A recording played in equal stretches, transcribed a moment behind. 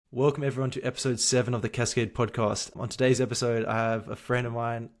Welcome everyone to episode 7 of the Cascade podcast. On today's episode, I have a friend of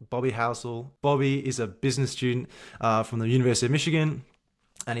mine, Bobby Housel. Bobby is a business student from the University of Michigan,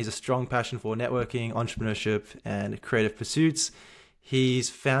 and he's a strong passion for networking, entrepreneurship, and creative pursuits. He's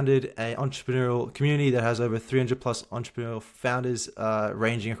founded an entrepreneurial community that has over 300 plus entrepreneurial founders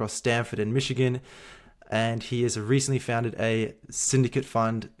ranging across Stanford and Michigan. And he has recently founded a Syndicate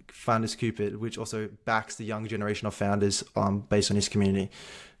fund, Founders Cupid, which also backs the young generation of founders based on his community.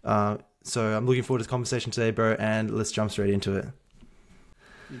 So I'm looking forward to this conversation today, bro, and let's jump straight into it.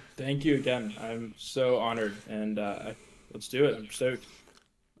 Thank you again. I'm so honored, and let's do it. I'm stoked.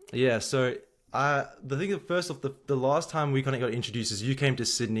 Yeah, so the thing that first off, the last time we kind of got introduced is you came to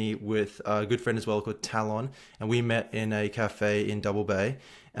Sydney with a good friend as well called Talon, and we met in a cafe in Double Bay.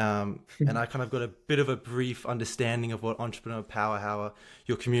 And I kind of got a bit of a brief understanding of what Entrepreneur Power Hour,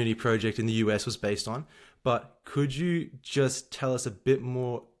 your community project in the US, was based on. But could you just tell us a bit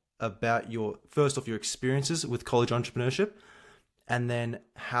more about first off, your experiences with college entrepreneurship, and then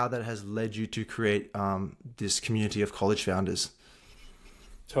how that has led you to create this community of college founders?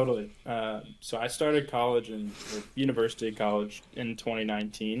 Totally. So I started university college in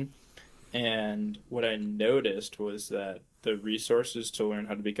 2019, and what I noticed was that the resources to learn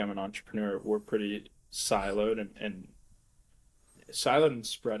how to become an entrepreneur were pretty siloed and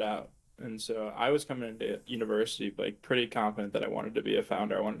spread out. And so I was coming into university like pretty confident that I wanted to be a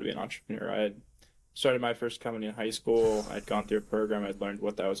founder. I wanted to be an entrepreneur. I had started my first company in high school. I'd gone through a program. I'd learned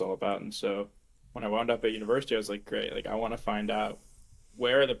what that was all about. And so when I wound up at university, I was like, great, like I want to find out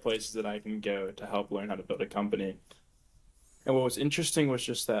where are the places that I can go to help learn how to build a company. And what was interesting was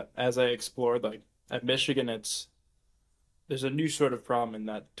just that as I explored, like at Michigan, there's a new sort of problem in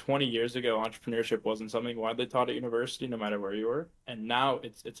that 20 years ago, entrepreneurship wasn't something widely taught at university, no matter where you were. And now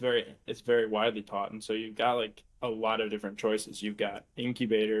it's very widely taught. And so you've got like a lot of different choices. You've got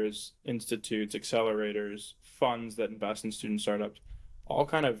incubators, institutes, accelerators, funds that invest in student startups, all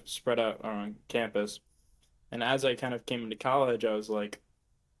kind of spread out on campus. And as I kind of came into college, I was like,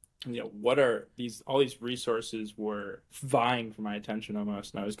 what are all these resources were vying for my attention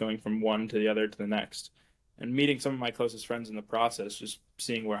almost. And I was going from one to the other to the next and meeting some of my closest friends in the process, just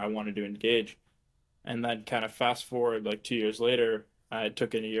seeing where I wanted to engage. And then kind of fast forward like 2 years later, I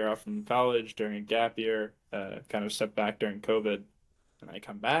took in a year off from college during a gap year, kind of stepped back during COVID. And I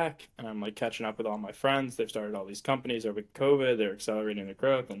come back and I'm like catching up with all my friends. They've started all these companies over COVID. They're accelerating their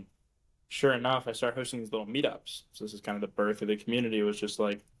growth. And sure enough, I started hosting these little meetups. So this is kind of the birth of the community. It was just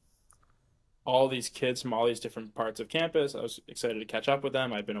like all these kids from all these different parts of campus. I was excited to catch up with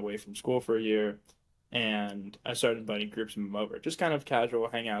them. I'd been away from school for a year, and I started inviting groups of them over, just kind of casual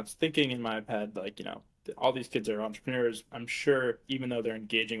hangouts, thinking in my head, like, all these kids are entrepreneurs. I'm sure even though they're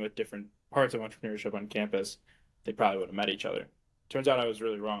engaging with different parts of entrepreneurship on campus, they probably would have met each other. Turns out I was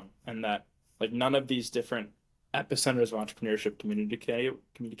really wrong, and that like none of these different epicenters of entrepreneurship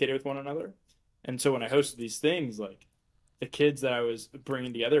communicated with one another. And so when I hosted these things, like the kids that I was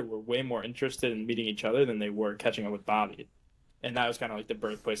bringing together were way more interested in meeting each other than they were catching up with Bobby. And that was kind of like the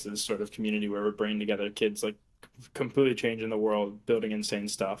birthplace of this sort of community where we're bringing together kids like completely changing the world, building insane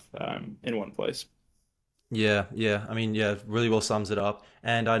stuff in one place. Yeah. I mean, yeah, really well sums it up.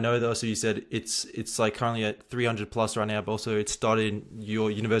 And I know that also you said it's like currently at 300 plus right now, but also it started in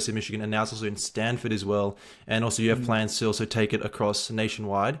your University of Michigan and now it's also in Stanford as well. And also you have plans to also take it across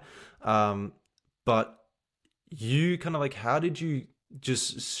nationwide. But you kind of like, how did you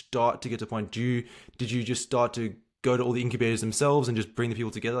just start to get to a point? Did you just start to go to all the incubators themselves and just bring the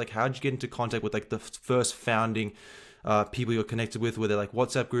people together? Like, how did you get into contact with like the first founding people you're connected with? Were there like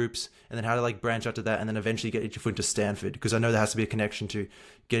WhatsApp groups, and then how to like branch out to that, and then eventually get your foot into Stanford? Because I know there has to be a connection to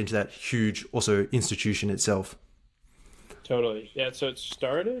get into that huge also institution itself. Totally. Yeah. So it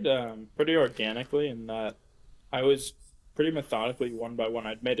started pretty organically in that I was pretty methodically one by one.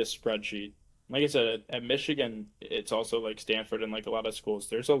 I'd made a spreadsheet. Like I said, at Michigan, it's also like Stanford and like a lot of schools.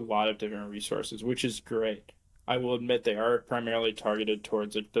 There's a lot of different resources, which is great. I will admit they are primarily targeted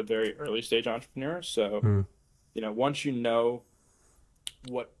towards like, the very early stage entrepreneurs. So, Mm. once you know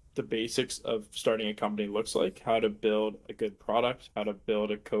what the basics of starting a company looks like, how to build a good product, how to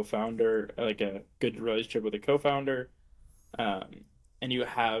build a co-founder, like a good relationship with a co-founder, um, and you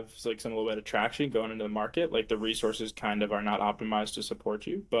have like some little bit of traction going into the market, like the resources kind of are not optimized to support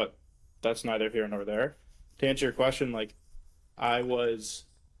you, but that's neither here nor there. To answer your question, like I was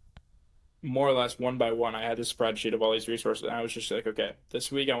more or less one by one, I had this spreadsheet of all these resources. And I was just like, okay,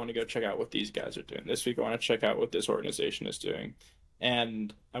 this week I want to go check out what these guys are doing. This week I want to check out what this organization is doing.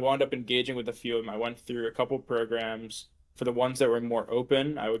 And I wound up engaging with a few of them. I went through a couple programs. For the ones that were more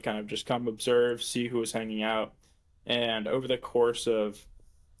open, I would kind of just come observe, see who was hanging out. And over the course of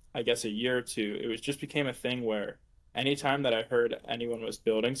I guess, a year or two, it was just became a thing where anytime that I heard anyone was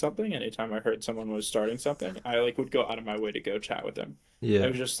building something, anytime I heard someone was starting something, I like would go out of my way to go chat with them. I Yeah.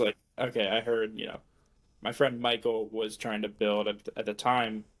 was just like, okay, I heard, my friend Michael was trying to build at the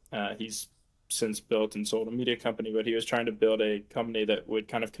time. He's since built and sold a media company, but he was trying to build a company that would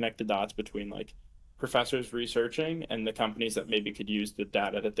kind of connect the dots between like professors researching and the companies that maybe could use the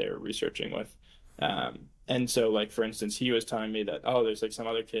data that they were researching with. And so, like for instance, he was telling me that there's like some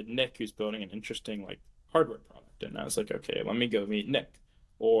other kid, Nick, who's building an interesting like hardware product, and I was like, okay, let me go meet Nick,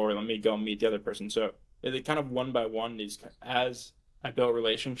 or let me go meet the other person. So they kind of one by one, these as I built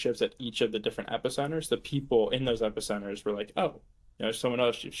relationships at each of the different epicenters. The people in those epicenters were like, oh, someone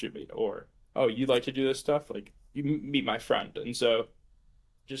else you should meet, or oh, you like to do this stuff, like you meet my friend. And so,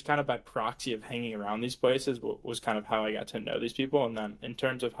 just kind of by proxy of hanging around these places was kind of how I got to know these people. And then in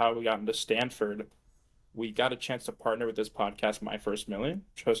terms of how we got into Stanford, we got a chance to partner with this podcast, My First Million,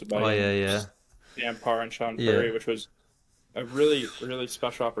 which hosted by Oh yeah, yeah, Dan Parr and Sean yeah. Perry, which was a really, really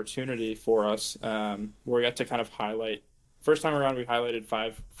special opportunity for us, where we got to kind of highlight. First time around, we highlighted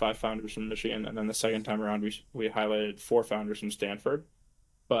five founders from Michigan, and then the second time around, we highlighted four founders from Stanford.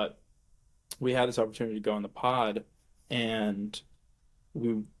 But we had this opportunity to go on the pod, and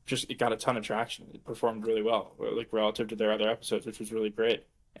we just it got a ton of traction. It performed really well, like relative to their other episodes, which was really great.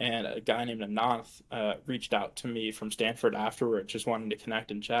 And a guy named Ananth reached out to me from Stanford afterward, just wanting to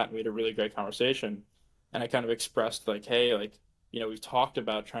connect and chat. And we had a really great conversation. And I kind of expressed like, hey, like, we've talked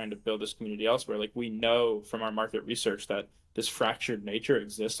about trying to build this community elsewhere. Like we know from our market research that this fractured nature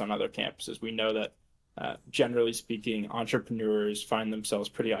exists on other campuses. We know that generally speaking, entrepreneurs find themselves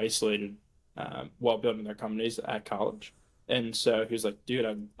pretty isolated while building their companies at college. And so he was like,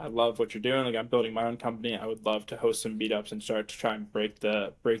 dude, I love what you're doing. Like I'm building my own company. I would love to host some meetups and start to try and break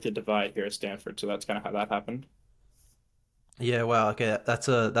the divide here at Stanford. So that's kind of how that happened. Yeah, wow. Okay, that's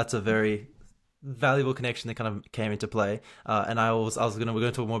a very valuable connection that kind of came into play. And we're going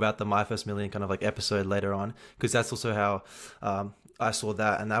to talk more about the My First Million kind of like episode later on, because that's also how I saw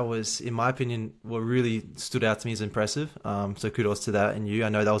that, and that was, in my opinion, what really stood out to me as impressive. So kudos to that, and you. I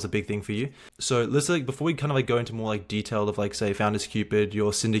know that was a big thing for you. So let's like before we kind of like go into more like detail of like say Founders Cupid,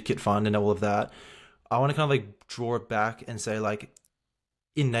 your Syndicate fund, and all of that. I want to kind of like draw it back and say like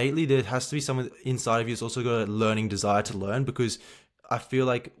innately there has to be someone inside of you that's also got a learning desire to learn, because I feel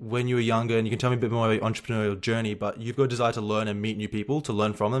like when you were younger, and you can tell me a bit more about your entrepreneurial journey, but you've got a desire to learn and meet new people, to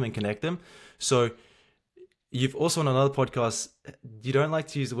learn from them and connect them. So you've also on another podcast, you don't like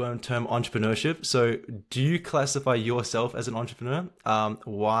to use the word term entrepreneurship. So do you classify yourself as an entrepreneur?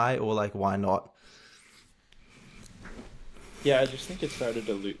 Why, or like why not? Yeah, I just think it started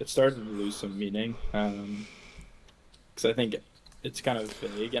to lose some meaning. Because I think it's kind of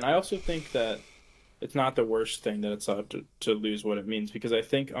vague, and I also think that it's not the worst thing that it's to lose what it means, because I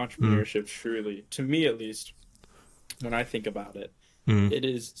think Mm, entrepreneurship truly, to me at least, when I think about it, mm, it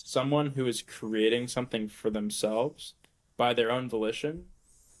is someone who is creating something for themselves by their own volition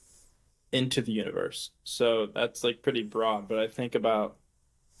into the universe. So that's like pretty broad, but I think about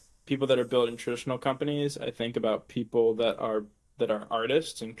people that are building traditional companies. I think about people that are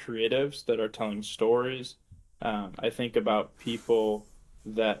artists and creatives that are telling stories. I think about people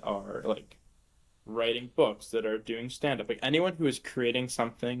that are like writing books, that are doing stand up. Like anyone who is creating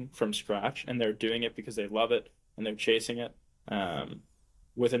something from scratch and they're doing it because they love it and they're chasing it um,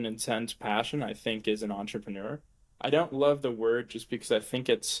 with an intense passion, I think is an entrepreneur. I don't love the word just because I think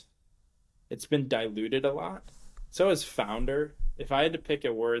it's been diluted a lot. So is founder. If I had to pick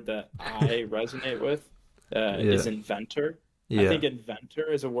a word that I resonate with, yeah, is inventor. I yeah, think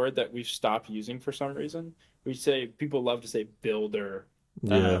inventor is a word that we've stopped using for some reason. People love to say builder,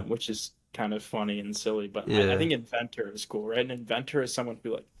 yeah, which is kind of funny and silly, but I yeah, think inventor is cool, right? An inventor is someone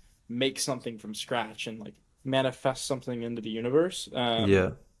who like makes something from scratch and like manifests something into the universe.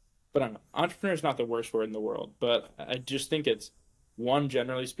 yeah. But I don't know. Entrepreneur is not the worst word in the world, but I just think it's one,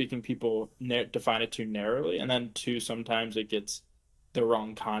 generally speaking, people define it too narrowly, and then two, sometimes it gets the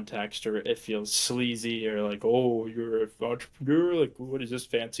wrong context, or it feels sleazy, or like, oh, you're an entrepreneur. Like, what is this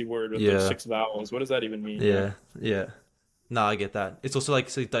fancy word with like Yeah, six vowels? What does that even mean? yeah, yeah. No, I get that. It's also like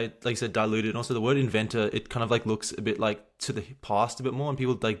so like you said, diluted. And also, the word inventor, it kind of like looks a bit like to the past a bit more, and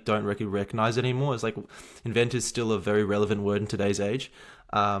people like don't really recognize it anymore. It's like inventor is still a very relevant word in today's age.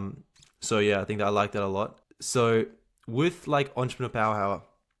 So yeah, I think that I like that a lot. So with like Entrepreneur Power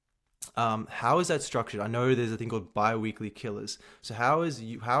Hour, how is that structured? I know there's a thing called bi-weekly killers. So how is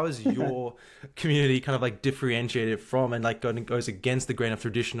your community kind of like differentiated from and like goes against the grain of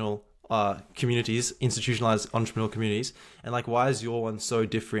traditional communities, institutionalized entrepreneurial communities, and like why is your one so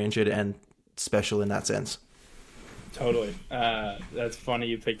differentiated and special in that sense? Totally. That's funny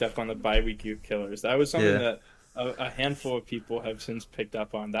you picked up on the bi-weekly killers. That was something Yeah, that a handful of people have since picked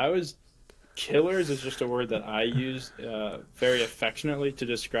up on. That was killers is just a word that I use very affectionately to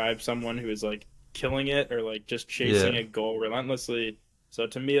describe someone who is like killing it or like just chasing yeah, a goal relentlessly. So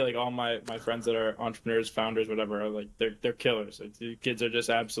to me, like all my friends that are entrepreneurs, founders, whatever, are like they're killers. Like the kids are just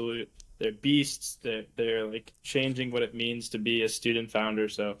absolute. They're beasts. They're like changing what it means to be a student founder.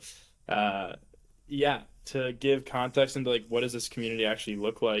 So, uh, yeah, to give context into like what does this community actually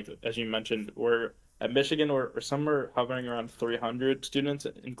look like? As you mentioned, we're at Michigan, we're somewhere hovering around 300 students,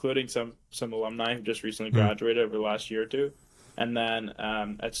 including some alumni who just recently mm, graduated over the last year or two. And then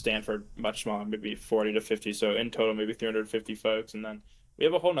at Stanford, much smaller, maybe 40 to 50. So in total, maybe 350 folks. And then we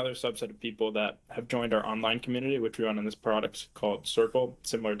have a whole other subset of people that have joined our online community, which we run in this product called Circle,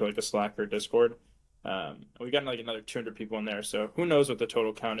 similar to like a Slack or Discord. We got like another 200 people in there. So who knows what the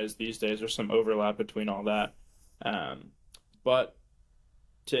total count is these days? There's some overlap between all that. Um, but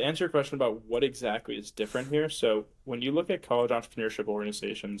to answer your question about what exactly is different here, so when you look at college entrepreneurship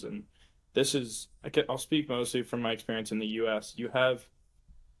organizations, and this is, I'll speak mostly from my experience in the US, you have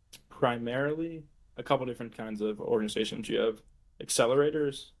primarily a couple different kinds of organizations. You have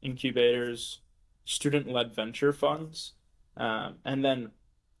accelerators, incubators, student-led venture funds, and then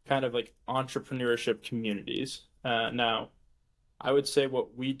kind of like entrepreneurship communities. Now, I would say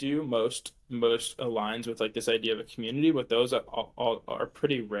what we do most aligns with like this idea of a community, but those all are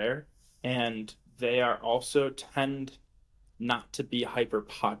pretty rare, and they are also tend not to be hyper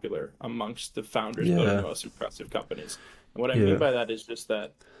popular amongst the founders building the yeah, most impressive companies. And what I mean yeah, by that is just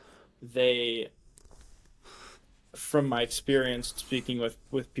that they, from my experience speaking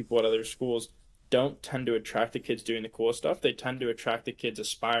with people at other schools, don't tend to attract the kids doing the cool stuff. They tend to attract the kids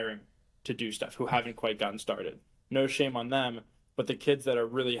aspiring to do stuff who haven't quite gotten started. No shame on them, but the kids that are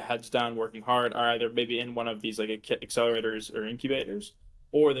really heads down working hard are either maybe in one of these like accelerators or incubators,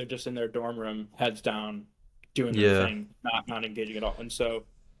 or they're just in their dorm room heads down doing their yeah, thing, not engaging at all. And so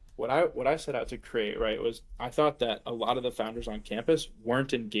what I set out to create, right, was I thought that a lot of the founders on campus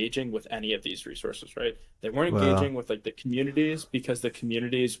weren't engaging with any of these resources, right? They weren't wow, engaging with like the communities because the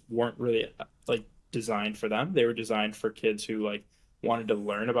communities weren't really like designed for them. They were designed for kids who like wanted to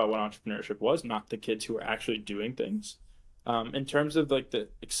learn about what entrepreneurship was, not the kids who were actually doing things. In terms of like the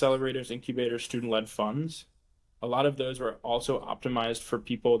accelerators, incubators, student-led funds, a lot of those were also optimized for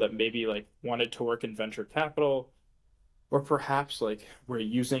people that maybe like wanted to work in venture capital, or perhaps like we're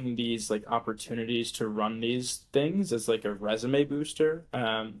using these like opportunities to run these things as like a resume booster.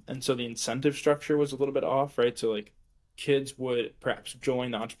 And so the incentive structure was a little bit off, right? So like kids would perhaps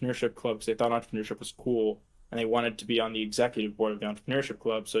join the entrepreneurship club because they thought entrepreneurship was cool and they wanted to be on the executive board of the entrepreneurship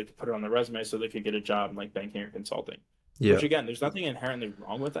club so they could put it on their resume so they could get a job in like banking or consulting. yeah, Which again, there's nothing inherently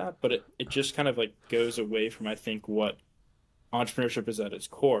wrong with that, but it just kind of like goes away from I think what entrepreneurship is at its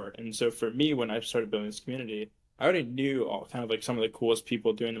core. And so for me, when I started building this community, I already knew all kind of like some of the coolest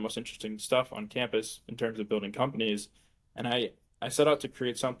people doing the most interesting stuff on campus in terms of building companies. And I set out to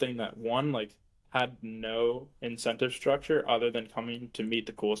create something that one like had no incentive structure other than coming to meet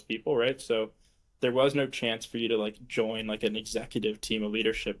the coolest people, right? So there was no chance for you to like join like an executive team, a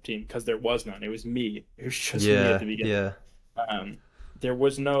leadership team, because there was none. It was me. It was just me at yeah, the beginning. yeah, Um, there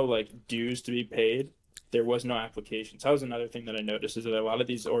was no like dues to be paid. There was no applications. That was another thing that I noticed is that a lot of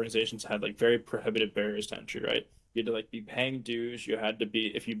these organizations had like very prohibitive barriers to entry, right? You had to like be paying dues. You had to be,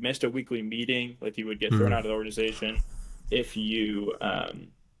 if you missed a weekly meeting, like you would get thrown mm, out of the organization. If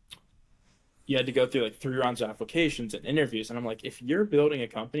you had to go through like 3 rounds of applications and interviews. And I'm like, if you're building a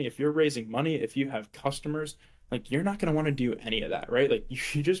company, if you're raising money, if you have customers, like you're not going to want to do any of that, right? Like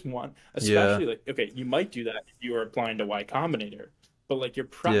you just want, yeah, especially like, okay, you might do that if you are applying to Y Combinator, but like you're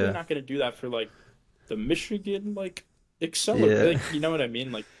probably yeah, not going to do that for like the Michigan like accelerator. yeah, Like you know what I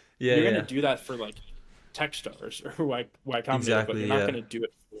mean? Like yeah, you're going to yeah, do that for like Techstars or Y Combinator, but you're exactly, not yeah, going to do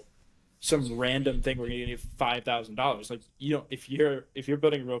it for some random thing where you're gonna need $5,000. Like you know, if you're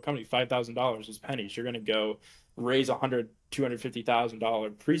building a real company, $5,000 is pennies. You're gonna go raise 250,000 dollar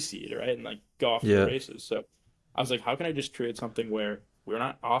pre-seed, right, and like go off to the yeah, races. So I was like, how can I just create something where we're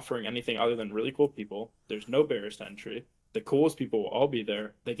not offering anything other than really cool people? There's no barriers to entry. The coolest people will all be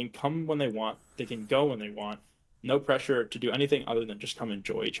there. They can come when they want. They can go when they want. No pressure to do anything other than just come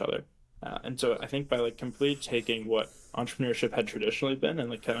enjoy each other. And so I think by like completely taking what entrepreneurship had traditionally been and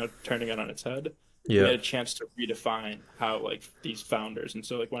like kind of turning it on its head, we yeah, had a chance to redefine how like these founders. And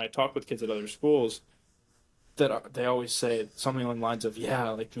so like when I talk with kids at other schools, they always say something along the lines of, yeah,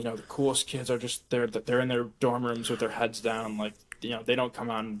 like you know the coolest kids are just they're in their dorm rooms with their heads down, like you know they don't come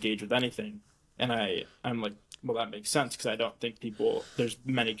out and engage with anything. And I'm like, well that makes sense because I don't think people there's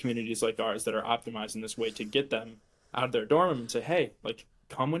many communities like ours that are optimized in this way to get them out of their dorm room and say, hey, like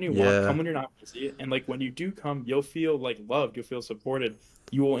come when you want, come Yeah. when you're not busy. And like when you do come, you'll feel like loved, you'll feel supported.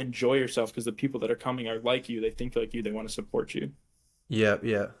 You will enjoy yourself because the people that are coming are like you, they think like you, they want to support you. Yeah,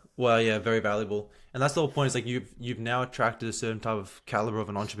 yeah. Well, yeah, very valuable. And that's the whole point. Is like you've now attracted a certain type of caliber of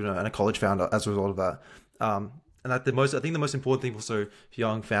an entrepreneur and a college founder as a result of that. And that I think the most important thing for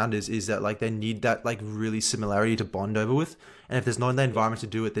young founders is that like they need that like really similarity to bond over with. And if there's not in the Yeah, environment to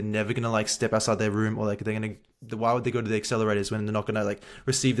do it, they're never gonna like step outside their room, or like they're gonna. Why would they go to the accelerators when they're not gonna like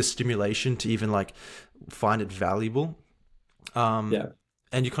receive the stimulation to even like find it valuable? Um, yeah,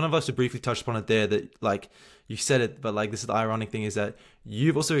 and you kind of also briefly touched upon it there that like you said it, but like this is the ironic thing is that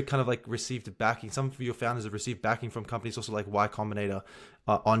you've also kind of like received backing. Some of your founders have received backing from companies also like Y Combinator,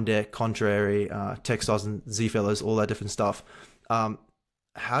 On Deck, Contrary, Techstars, and Z Fellows, all that different stuff. Um,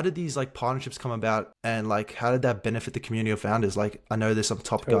 how did these like partnerships come about, and like how did that benefit the community of founders? Like I know there's some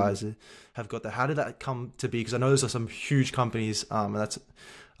top totally. guys who have got that. How did that come to be? Because I know there's some huge companies, and that's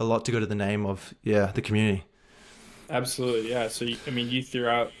a lot to go to the name of the community. Absolutely. Yeah. So, I mean, you threw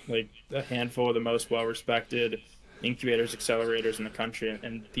out like a handful of the most well-respected incubators, accelerators in the country,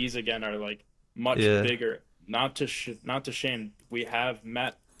 and these again are like much Yeah, bigger. Not to shame. We have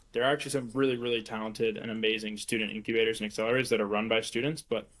met. There are actually some really, really talented and amazing student incubators and accelerators that are run by students,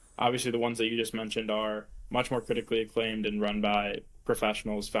 but obviously the ones that you just mentioned are much more critically acclaimed and run by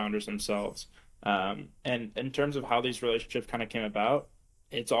professionals, founders themselves. And in terms of how these relationships kind of came about,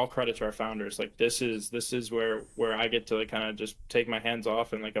 it's all credit to our founders. Like this is where I get to like kind of just take my hands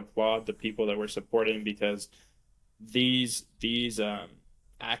off and like applaud the people that we're supporting because these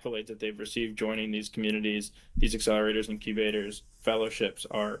accolades that they've received joining these communities, these accelerators, incubators, fellowships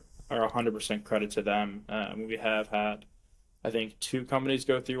are 100% credit to them. We have had I think two companies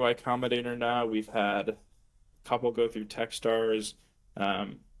go through Y Combinator now. We've had a couple go through Techstars,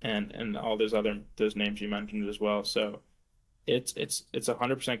 and all those names you mentioned as well. So it's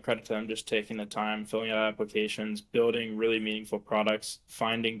 100% credit to them just taking the time, filling out applications, building really meaningful products,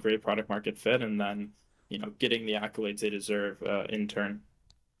 finding great product market fit, and then getting the accolades they deserve in turn.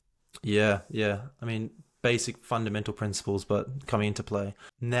 yeah, yeah. I mean, basic fundamental principles, but coming into play.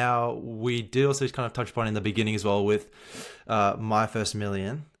 Now, we did also kind of touch upon in the beginning as well with my first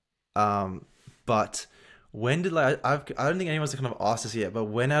million. But when did like I don't think anyone's kind of asked us yet, but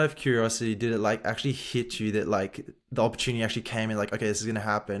when out of curiosity did it like actually hit you that like the opportunity actually came in like okay, this is gonna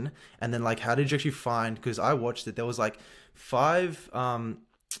happen, and then like how did you actually find? Because I watched it, there was like five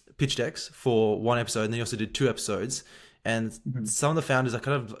pitch decks for one episode, and then you also did two episodes. And Mhm. some of the founders, I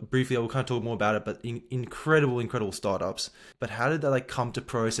kind of briefly, I will kind of talk more about it, but incredible startups. But how did that like come to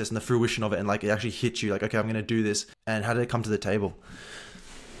process and the fruition of it, and like it actually hit you, like okay, I'm gonna do this, and how did it come to the table?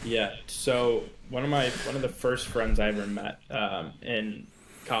 Yeah. So one of the first friends I ever met in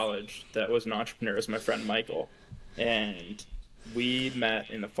college that was an entrepreneur was my friend Michael, and we met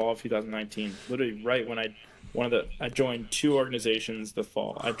in the fall of 2019. Literally right when I joined two organizations the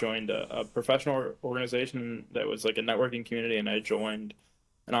fall. I joined a professional organization that was like a networking community, and I joined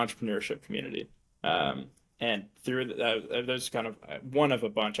an entrepreneurship community. And through that, there's kind of one of a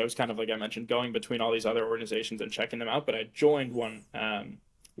bunch. I was kind of like I mentioned, going between all these other organizations and checking them out. But I joined one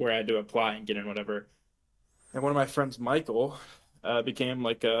where I had to apply and get in whatever. And one of my friends, Michael, became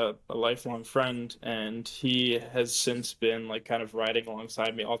like a lifelong friend, and he has since been like kind of riding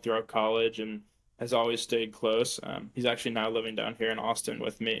alongside me all throughout college and has always stayed close. He's actually now living down here in Austin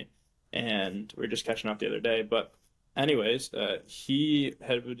with me, and we are just catching up the other day. But anyways, he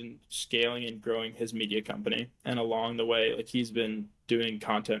had been scaling and growing his media company, and along the way, like he's been doing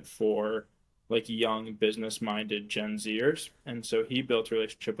content for like young business minded Gen Zers. And so he built a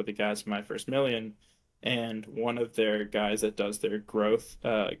relationship with the guys in My First Million. And one of their guys that does their growth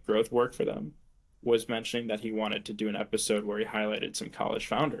work for them was mentioning that he wanted to do an episode where he highlighted some college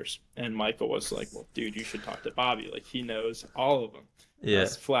founders. And Michael was like, well, dude, you should talk to Bobby. Like he knows all of them. And I Yeah,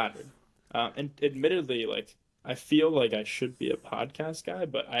 was flattered. And admittedly, like I feel like I should be a podcast guy,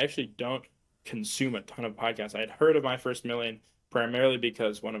 but I actually don't consume a ton of podcasts. I had heard of My First Million primarily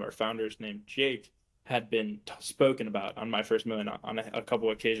because one of our founders named Jake had been spoken about on My First Million on a couple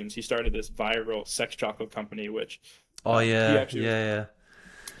of occasions. He started this viral sex chocolate company, which oh he yeah, actually was yeah,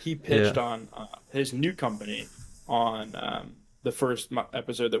 he yeah, pitched on his new company on the first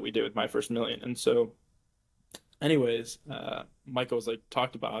episode that we did with My First Million. And so, anyways, Michael was like,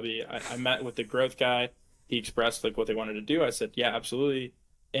 talk to Bobby. I met with the growth guy. He expressed like what they wanted to do. I said, yeah, absolutely.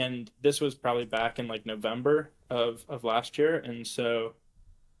 And this was probably back in like November of last year. And so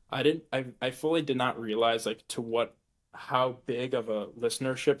I fully did not realize like how big of a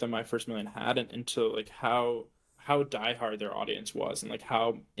listenership that My First Million had and into like how diehard their audience was and like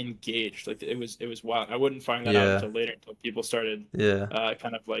how engaged. Like it was wild. I wouldn't find that out Yeah. until later, until people started Yeah.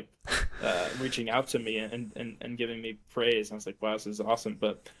 kind of like reaching out to me and giving me praise. I was like, wow, this is awesome.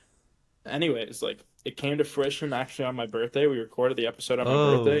 But anyways, like it came to fruition actually on my birthday. We recorded the episode on my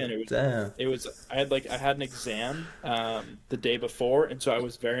birthday, Oh, and damn. I had an exam the day before, and so I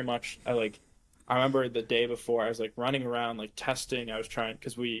was very much I remember the day before I was like running around like testing. I was trying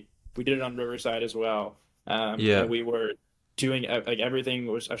because we did it on Riverside as well, and Yeah. we were doing like everything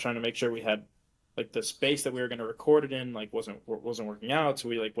was. I was trying to make sure we had like the space that we were going to record it in like wasn't working out, so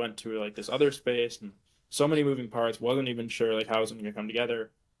we like went to like this other space and so many moving parts. Wasn't even sure like how it was going to come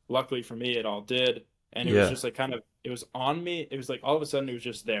together. Luckily for me, it all did, and it was Yeah. just like kind of it was on me. It was like all of a sudden it was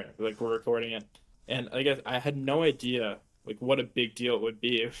just there, like we're recording it, and I guess I had no idea like what a big deal it would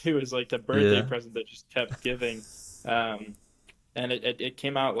be. It was like the birthday Yeah. present that just kept giving, um, and it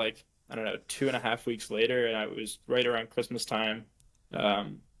came out like I don't know 2.5 weeks later, and I was right around Christmas time,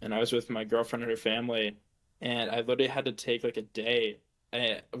 and I was with my girlfriend and her family, and I literally had to take like a day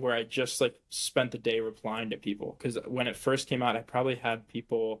where I just like spent the day replying to people because when it first came out, I probably had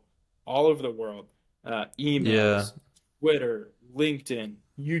people all over the world, Yeah. emails, Twitter, LinkedIn,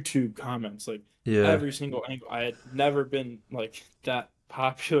 YouTube comments, like Yeah. every single angle. I had never been like that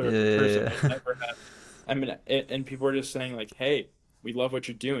popular Yeah. of a person. Yeah. I never had. I mean, and people were just saying like, "Hey, we love what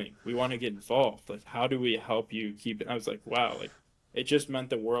you're doing. We want to get involved. Like, how do we help you keep it?" I was like, "Wow!" Like, it just meant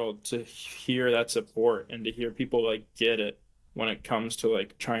the world to hear that support and to hear people like get it when it comes to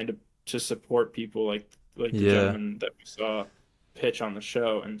like trying to support people like the Yeah. gentleman that we saw pitch on the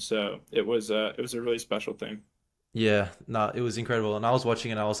show. And so it was a really special thing. Yeah, no, it was incredible. And I was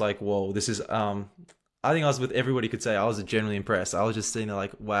watching and I was like, whoa, this is I think I was with everybody could say I was generally impressed. I was just sitting there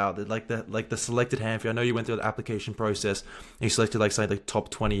like, wow, the selected handful. I know you went through the application process and you selected like say like top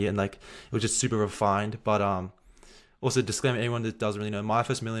 20 and like it was just super refined. But also disclaimer anyone that doesn't really know, My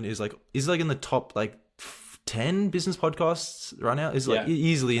First Million is like in the top like 10 business podcasts right now. Is like Yeah,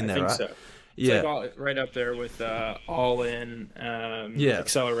 easily in I there, think right? so. It's like Yeah. all right up there with All In, Yeah.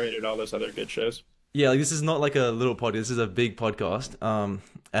 Accelerated, all those other good shows. Yeah, like this is not like a little podcast. This is a big podcast.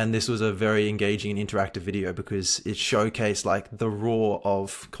 And this was a very engaging and interactive video because it showcased like the raw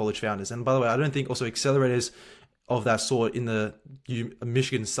of college founders. And by the way, I don't think also accelerators of that sort in the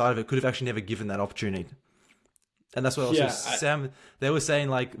Michigan side of it could have actually never given that opportunity. And that's what also Yeah, Sam, they were saying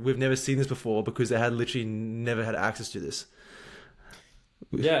like we've never seen this before because they had literally never had access to this.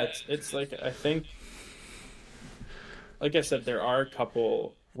 yeah, it's like I think like I said, there are a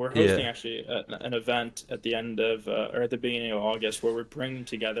couple. We're hosting Yeah, actually an event at the end of or at the beginning of August where we're bringing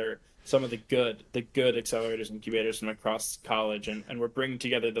together some of the good accelerators and incubators from across college, and we're bringing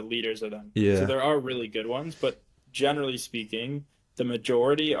together the leaders of them. So yeah, there are really good ones, but generally speaking, the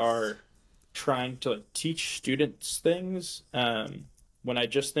majority are trying to like, teach students things. When I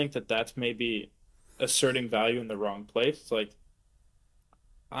just think that that's maybe asserting value in the wrong place. Like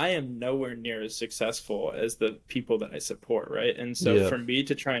I am nowhere near as successful as the people that I support, right? And so yeah, for me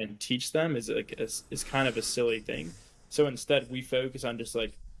to try and teach them is kind of a silly thing. So instead, we focus on just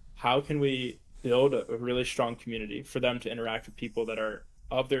like how can we build a really strong community for them to interact with people that are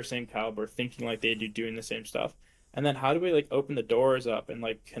of their same caliber, thinking like they do, doing the same stuff. And then how do we like open the doors up and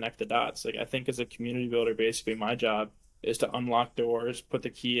like connect the dots? Like I think as a community builder, basically my job is to unlock doors, put the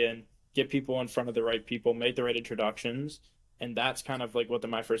key in, get people in front of the right people, make the right introductions, and that's kind of like what the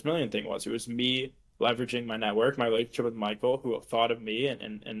My First Million thing was. It was me leveraging my network, my relationship with Michael, who thought of me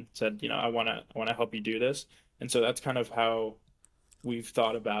and said, you know, I want to help you do this. And so that's kind of how we've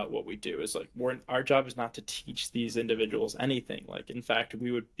thought about what we do is like our job is not to teach these individuals anything. Like in fact,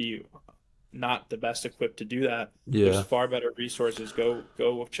 we would be not the best equipped to do that. There's yeah. far better resources. Go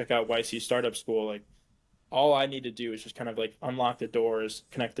check out YC Startup School. Like all I need to do is just kind of like unlock the doors,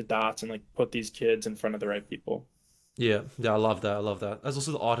 connect the dots, and like put these kids in front of the right people. Yeah, yeah, I love that. I love that. That's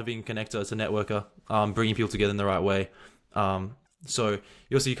also the art of being a connector as a networker, bringing people together in the right way. So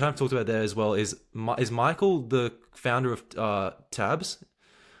you kind of talked about there as well. Is Michael the founder of Tabs?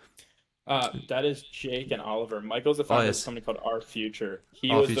 That is Jake and Oliver. Michael's the Oh founder of a yes, company called Our Future. He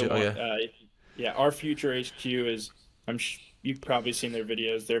our was the future. Oh one. yeah, Yeah, Our Future HQ is. You've probably seen their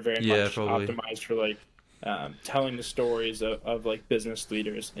videos. They're very yeah, much probably. optimized for like telling the stories of like business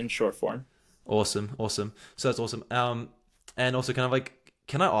leaders in short form. Awesome, awesome. So that's awesome. And also kind of like,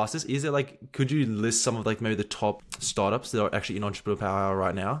 can I ask this? Is it like, could you list some of like maybe the top startups that are actually in Entrepreneur Power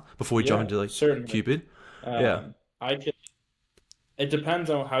right now before we jump Yeah, into like certainly. Cupid? Yeah, I can. It depends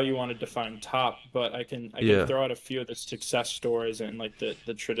on how you want to define top, but I can yeah, throw out a few of the success stories and like the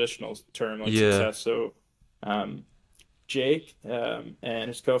traditional term like yeah, success. So, um, Jake and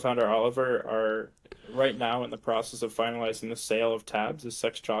his co-founder Oliver are right now in the process of finalizing the sale of Tabs, a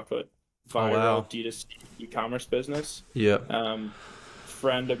sex chocolate Oh viral wow. D2C e-commerce business. Yeah. Um,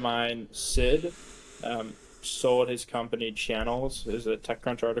 Friend of mine, Sid, sold his company Channels. There's a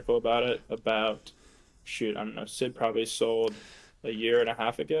TechCrunch article about it. About shoot, I don't know. Sid probably sold a year and a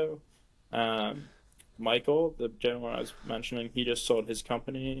half ago. Um, Michael, the gentleman I was mentioning, he just sold his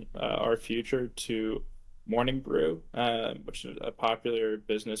company, Our Future, to Morning Brew, which is a popular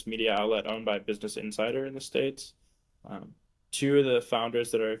business media outlet owned by Business Insider in the States. Um, Two of the founders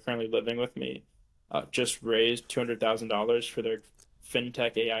that are currently living with me just raised $200,000 for their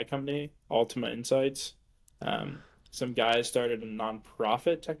fintech AI company, Ultima Insights. Some guys started a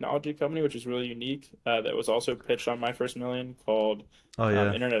nonprofit technology company, which is really unique, that was also pitched on My First Million called Oh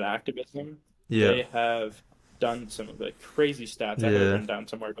yeah. Internet Activism. Yeah. They have done some of the crazy stats. I had it Yeah. written down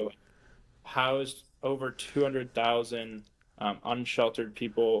somewhere, but like housed over 200,000 unsheltered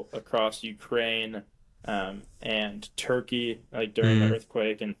people across Ukraine and Turkey, like during the Mm.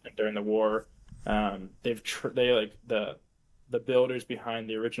 earthquake and during the war. They like the builders behind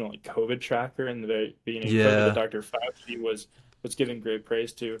the original like COVID tracker in the very beginning of COVID that Yeah. Dr. Fauci was giving great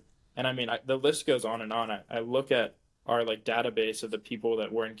praise to. And I mean, the list goes on and on. I look at our like database of the people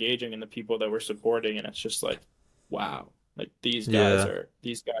that we're engaging and the people that we're supporting, and it's just like, wow, like Yeah.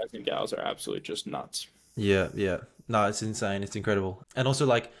 these guys and gals are absolutely just nuts. Yeah. Yeah. No, it's insane. It's incredible. And also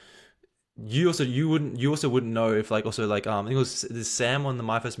like you also wouldn't know if like also like I think it was this Sam on the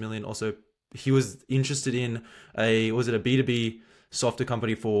My First Million also he was interested in a was it a B2B software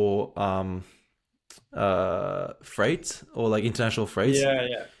company for freight or like international freights. Yeah,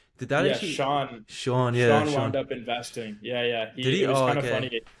 yeah. Did that Yeah, actually Sean Sean, yeah, Sean wound Sean. up investing. Yeah, yeah. Did He he? it was Oh, kind of okay.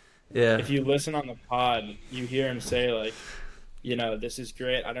 funny. Yeah. If you listen on the pod, you hear him say like, this is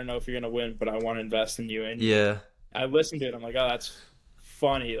great. I don't know if you're gonna win, but I want to invest in you. And Yeah. I listened to it. I'm like, oh, that's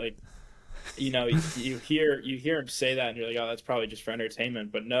funny. Like, you hear him say that, and you're like, oh, that's probably just for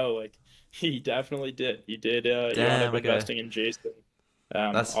entertainment. But no, like, he definitely did. He did. He wound up Damn, okay. investing in Jason.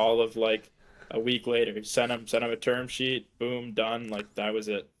 That's All of like a week later, he sent him a term sheet. Boom, done. Like that was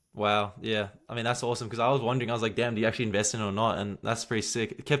it. wow. Yeah. I mean, that's awesome because I was wondering, I was like, damn, do you actually invest in it or not? And that's pretty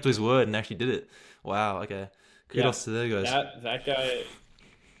sick. He kept to his word and actually did it. Wow, okay. Yeah, Kudos to those guys.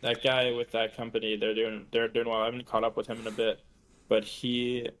 that guy with that company, they're doing well. I haven't caught up with him in a bit, but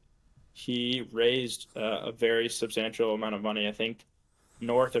he raised a very substantial amount of money. I think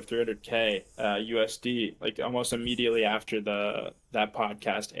north of 300K USD, like almost immediately after the that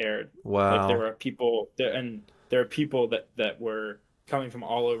podcast aired. Like there Wow. were people there, and there are people that were coming from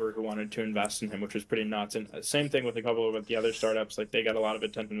all over who wanted to invest in him, which was pretty nuts. And same thing with a couple of the other startups, like they got a lot of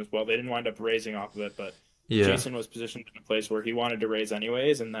attention as well. They didn't wind up raising off of it, but Yeah. Jason was positioned in a place where he wanted to raise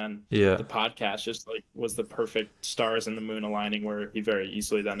anyways, and then Yeah. the podcast just like was the perfect stars and the moon aligning where he very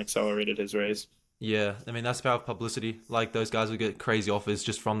easily then accelerated his raise. Yeah, I mean that's the power of publicity. Like those guys would get crazy offers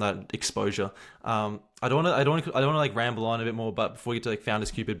just from that exposure. I don't want to like ramble on a bit more, but before we get to like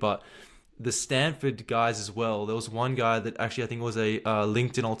Founders Cupid, but the Stanford guys as well. There was one guy that actually I think was a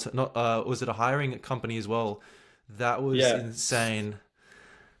LinkedIn not was it a hiring company as well. That was Yeah, insane.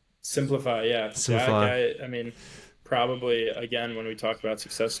 Simplify, yeah. That Simplify. guy, I mean, probably again when we talk about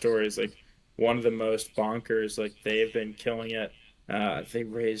success stories, like one of the most bonkers, like they've been killing it. They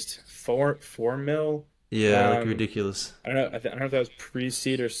raised four mil. Yeah, like Um, ridiculous. I don't know. I don't know if that was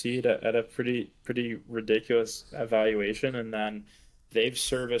pre-seed or seed at a pretty ridiculous evaluation, and then they've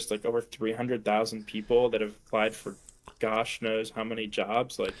serviced like over 300,000 people that have applied for gosh knows how many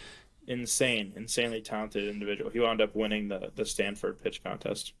jobs. Like insanely talented individual. He wound up winning the Stanford pitch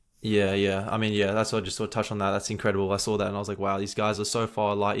contest. Yeah, yeah. I mean, yeah, that's what I just sort of touched on that. That's incredible. I saw that and I was like, wow, these guys are so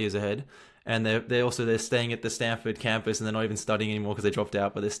far light years ahead. And they're staying at the Stanford campus and they're not even studying anymore because they dropped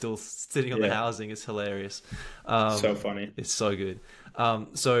out, but they're still sitting on the Yeah, housing. It's hilarious. so funny. It's so good.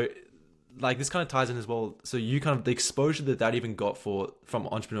 So like this kind of ties in as well. So you kind of the exposure that even got from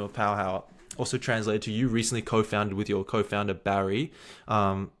Entrepreneur Powerhouse also translated to you recently co-founded with your co-founder Barry,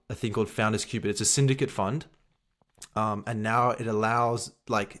 a thing called Founders Cupid. It's a syndicate fund, and now it allows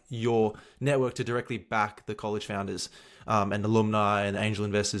like your network to directly back the college founders, and alumni and angel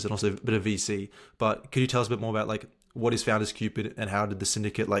investors and also a bit of VC. But could you tell us a bit more about like what is Founders Cupid and how did the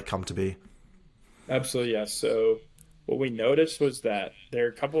syndicate like come to be? Absolutely, yes. So what we noticed was that there are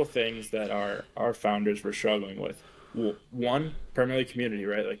a couple of things that our founders were struggling with. One, primarily community,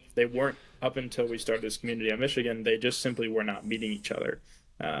 right? Like they weren't up until we started this community in Michigan, they just simply were not meeting each other.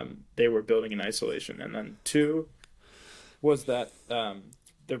 They were building in isolation. And then two was that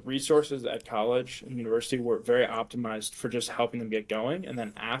the resources at college and university were very optimized for just helping them get going. And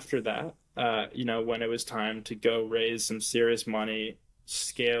then after that, when it was time to go raise some serious money,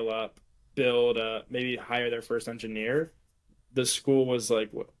 scale up, build, maybe hire their first engineer, the school was like,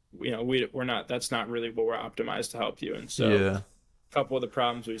 we're not, that's not really what we're optimized to help you. And so Yeah. a couple of the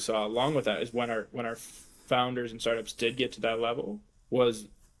problems we saw along with that is when our founders and startups did get to that level was,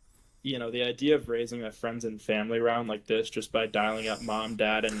 the idea of raising a friends and family round like this just by dialing up mom,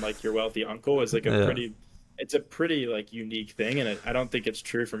 dad, and like your wealthy uncle is like Yeah. it's a pretty like unique thing. And I don't think it's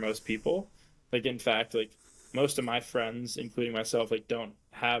true for most people. Like, in fact, like most of my friends, including myself, like don't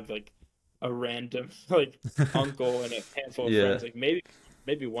have like a random like uncle and a handful of Yeah. friends. Like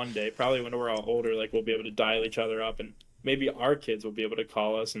maybe one day, probably when we're all older, like we'll be able to dial each other up, and maybe our kids will be able to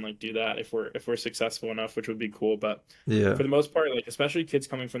call us and like do that if we're successful enough, which would be cool. But Yeah. for the most part, like especially kids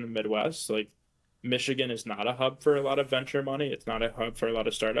coming from the Midwest, like Michigan is not a hub for a lot of venture money. It's not a hub for a lot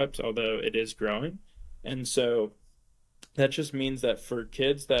of startups, although it is growing. And so that just means that for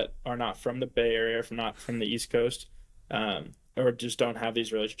kids that are not from the Bay Area, from not from the East Coast, or just don't have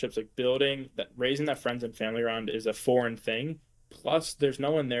these relationships, like building that, raising that friends and family around is a foreign thing. Plus, there's no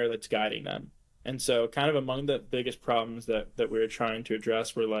one there that's guiding them. And so, kind of among the biggest problems that we were trying to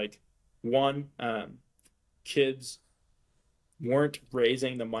address were like, one, kids weren't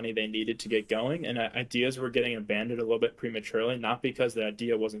raising the money they needed to get going, and ideas were getting abandoned a little bit prematurely, not because the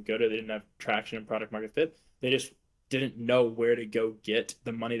idea wasn't good or they didn't have traction and product market fit. They just didn't know where to go get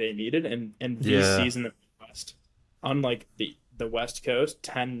the money they needed. And Yeah. VCs in the West, unlike the West Coast,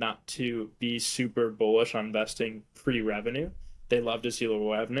 tend not to be super bullish on investing pre-revenue. They love to see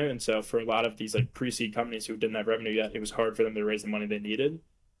low revenue. And so for a lot of these like pre-seed companies who didn't have revenue yet, it was hard for them to raise the money they needed.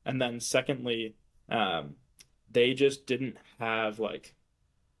 And then secondly, um, they just didn't have like,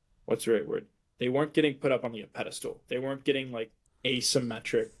 what's the right word? They weren't getting put up on like a pedestal. They weren't getting like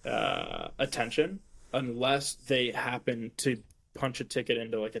asymmetric attention unless they happened to punch a ticket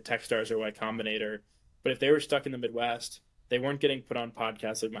into like a Techstars or Y Combinator. But if they were stuck in the Midwest, they weren't getting put on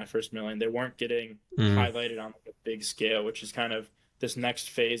podcasts like My First Million. They weren't getting Mm. highlighted on like a big scale, which is kind of this next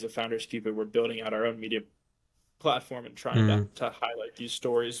phase of Founders Cupid. We're building out our own media platform and trying to, Mm. to highlight these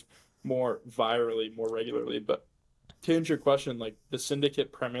stories more virally, more regularly. But to answer your question, like the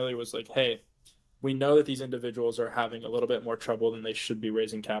syndicate primarily was like, hey, we know that these individuals are having a little bit more trouble than they should be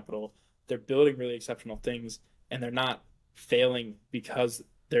raising capital. They're building really exceptional things, and they're not failing because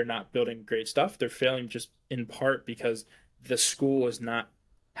they're not building great stuff. They're failing just in part because the school is not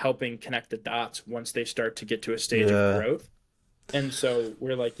helping connect the dots once they start to get to a stage of Yeah. growth. And so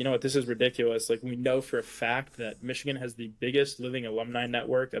we're like, you know what, this is ridiculous. Like, we know for a fact that Michigan has the biggest living alumni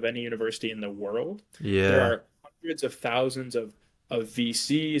network of any university in the world. There Yeah. are hundreds of thousands of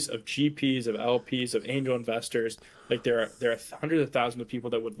VCs, of GPs, of LPs, of angel investors. Like, there are hundreds of thousands of people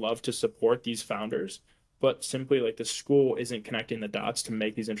that would love to support these founders, but simply like the school isn't connecting the dots to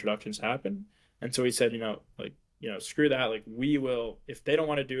make these introductions happen. And so we said, screw that. Like, we will, if they don't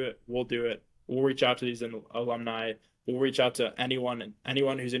want to do it, we'll do it. We'll reach out to these alumni. We'll reach out to anyone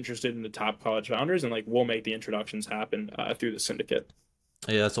who's interested in the top college founders, and like we'll make the introductions happen through the syndicate.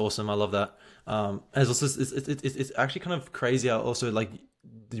 Yeah, that's awesome. I love that. And it's also it's actually kind of crazy how also like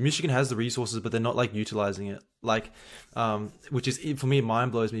Michigan has the resources, but they're not like utilizing it. Like, which is for me,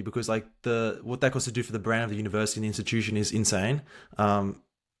 mind blows me because like the what that costs to do for the brand of the university and the institution is insane.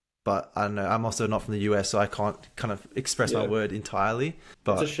 But I don't know. I'm also not from the US, so I can't kind of express my Yeah, word entirely. it's a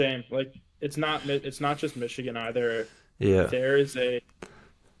But shame. Like, it's not just Michigan either. yeah, There is a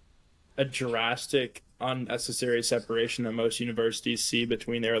drastic unnecessary separation that most universities see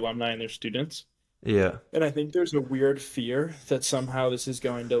between their alumni and their students. yeah, And I think there's a weird fear that somehow this is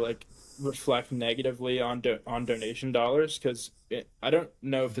going to like reflect negatively on donation dollars, because I don't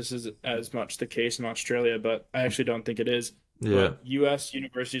know if this is as much the case in Australia, but I actually don't think it is. yeah, But U.S.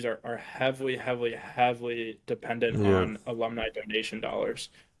 universities are heavily, heavily, heavily dependent yeah, on alumni donation dollars.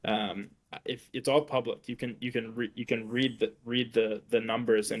 Um, if it's all public, you can read the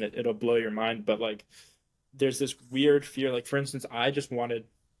numbers, and it'll blow your mind. But like, there's this weird fear. Like, for instance, I just wanted,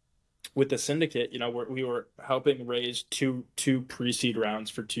 with the syndicate, we were helping raise two pre-seed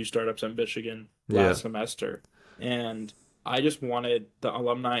rounds for two startups in Michigan yeah, last semester, and I just wanted the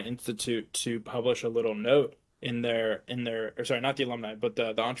Alumni Institute to publish a little note in their or sorry, not the alumni, but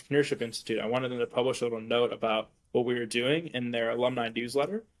the Entrepreneurship Institute. I wanted them to publish a little note about what we were doing in their alumni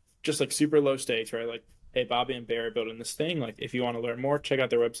newsletter, just like super low stakes, right? Like, hey, Bobby and Bear are building this thing. Like, if you want to learn more, check out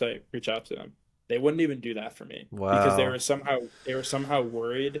their website, reach out to them. They wouldn't even do that for me because they were wow, somehow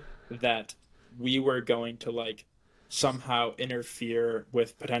worried that we were going to like somehow interfere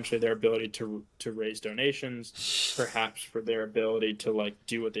with potentially their ability to raise donations, perhaps for their ability to like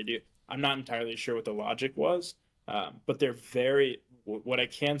do what they do. I'm not entirely sure what the logic was, but they're very. What I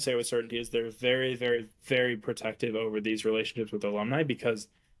can say with certainty is they're very, very, very protective over these relationships with alumni because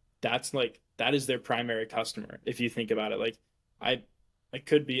that is their primary customer. If you think about it, like I I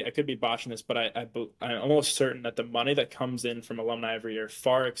could be botching this, but I'm almost certain that the money that comes in from alumni every year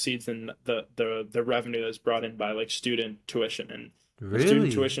far exceeds the revenue that's brought in by like student tuition and student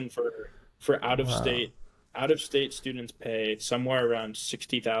Really? tuition for Wow. out of state students pay somewhere around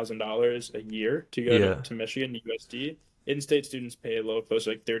 $60,000 a year to go Yeah. to Michigan USD. In-state students pay a little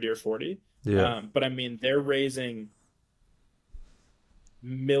closer, like 30 or 40. Yeah. But I mean, they're raising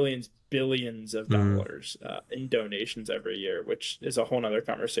millions, billions of Mm. dollars in donations every year, which is a whole nother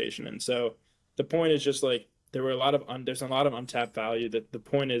conversation. And so the point is just like there's a lot of untapped value. That the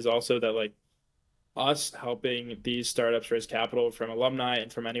point is also that like us helping these startups raise capital from alumni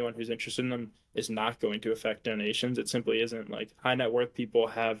and from anyone who's interested in them is not going to affect donations. It simply isn't. Like high net worth people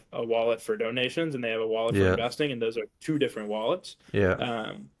have a wallet for donations and they have a wallet for Yeah. investing, and those are two different wallets. Yeah.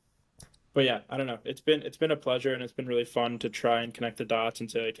 Um, but yeah, I don't know. It's been a pleasure and it's been really fun to try and connect the dots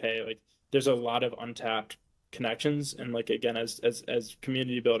and say like, hey, like there's a lot of untapped connections. And like again, as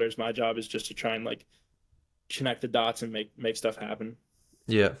community builders, my job is just to try and like connect the dots and make stuff happen.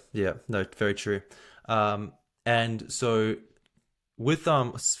 Yeah. Yeah. No, very true. Um, and so with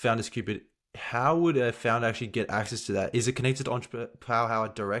Founders Cupid, how would a founder actually get access to that? Is it connected to Entrepreneur Power Hour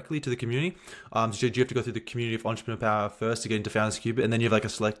directly to the community? So do you have to go through the community of Entrepreneur Power first to get into Founders Cupid, and then you have like a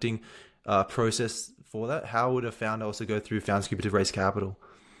selecting process for that? How would a founder also go through Founders Cupid to raise capital?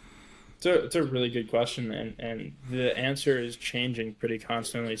 So it's a really good question, and the answer is changing pretty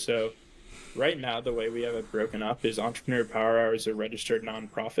constantly. So right now, the way we have it broken up is Entrepreneur Power Hour is a registered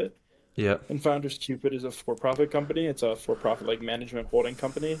nonprofit. Yeah. And Founders Cupid is a for-profit company. It's a for-profit like management holding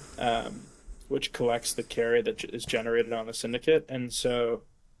company, which collects the carry that is generated on the syndicate. And so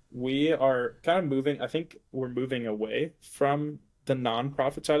we are kind of moving. I think we're moving away from the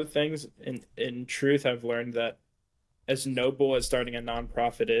nonprofit side of things. In truth, I've learned that as noble as starting a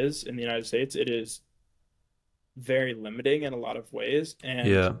nonprofit is in the United States, it is very limiting in a lot of ways. And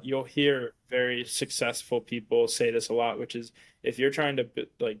Yeah. you'll hear very successful people say this a lot, which is if you're trying to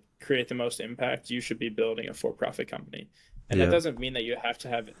like create the most impact, you should be building a for-profit company. And that Yeah. doesn't mean that you have to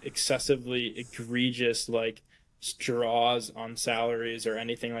have excessively egregious like straws on salaries or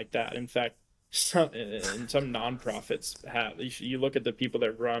anything like that. In fact, some nonprofits have you look at the people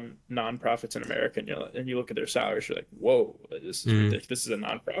that run nonprofits in America and you look at their salaries, you're like, whoa, this is Mm. ridiculous. This is a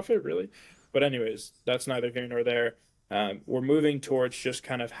nonprofit, really? But anyways, that's neither here nor there. We're moving towards just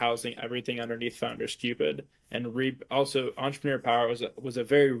kind of housing everything underneath Founders Cupid, and also Entrepreneur Power was a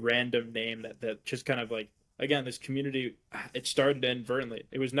very random name that just kind of like again this community. It started inadvertently.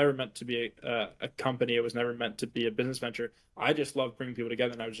 It was never meant to be a company. It was never meant to be a business venture. I just love bringing people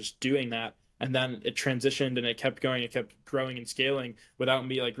together, and I was just doing that. And then it transitioned and it kept going. It kept growing and scaling without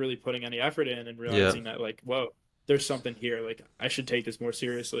me like really putting any effort in and Yeah. realizing that like, whoa, there's something here. Like I should take this more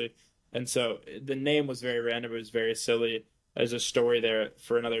seriously. And so the name was very random. It was very silly as a story there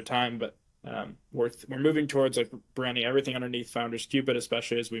for another time. But we're moving towards like branding everything underneath Founders Cupid,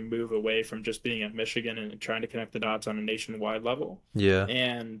 especially as we move away from just being at Michigan and trying to connect the dots on a nationwide level. Yeah.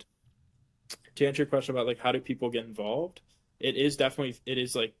 And to answer your question about like how do people get involved, it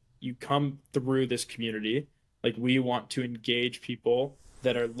is like you come through this community. Like we want to engage people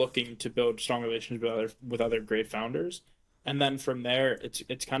that are looking to build strong relationships with other great founders. And then from there,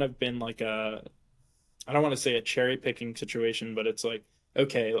 it's kind of been like a I don't want to say a cherry picking situation, but it's like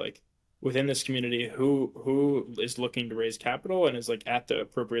okay, like within this community, who is looking to raise capital and is like at the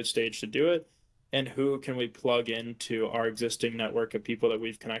appropriate stage to do it, and who can we plug into our existing network of people that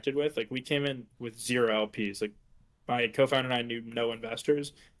we've connected with. Like we came in with zero LPs. Like my co-founder and I knew no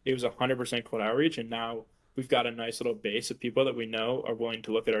investors. It was 100% cold outreach, and now we've got a nice little base of people that we know are willing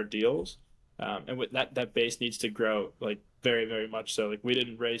to look at our deals. And with that base needs to grow like very, very much so. Like we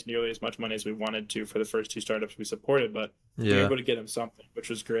didn't raise nearly as much money as we wanted to for the first two startups we supported, but we were Yeah. able to get them something, which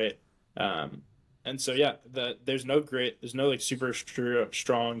was great. Um, and so yeah, there's no like super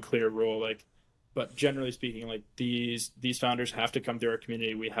strong, clear rule. Like, but generally speaking, like these founders have to come through our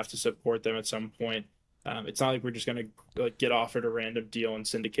community. We have to support them at some point. It's not like we're just gonna like get offered a random deal and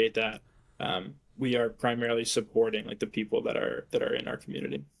syndicate that. We are primarily supporting like the people that are in our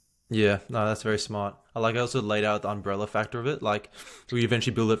community. Yeah, no, that's very smart. I like I also laid out the umbrella factor of it. Like we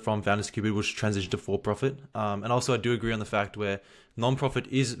eventually build it from Founders Cupid, which transition to for profit. And also I do agree on the fact where non-profit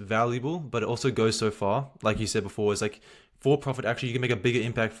is valuable, but it also goes so far. Like you said before, it's like for profit, actually you can make a bigger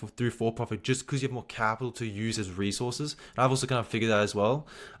impact through for profit just because you have more capital to use as resources. And I've also kind of figured that as well.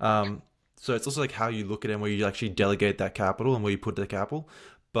 So it's also like how you look at it and where you actually delegate that capital and where you put the capital.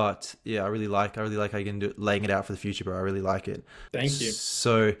 But yeah, I really like how you can do laying it out for the future, bro. I really like it. Thank you.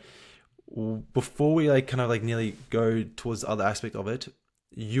 So before we like kind of like nearly go towards the other aspect of it,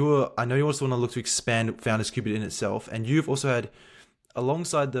 I know you also want to look to expand Founders Cupid in itself, and you've also had,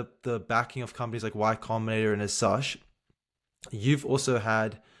 alongside the backing of companies like Y Combinator and as such, you've also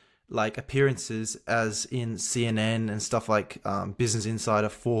had like appearances as in CNN and stuff like Business Insider,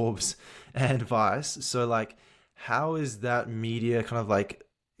 Forbes, and Vice. So like, how is that media kind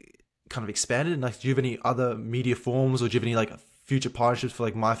of expanded? And like, do you have any other media forms, or do you have any like future partnerships for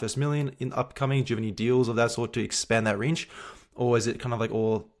like My First Million in upcoming? Do you have any deals of that sort to expand that reach, or is it kind of like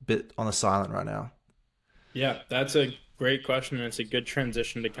all a bit on the silent right now? Yeah, that's a great question, and it's a good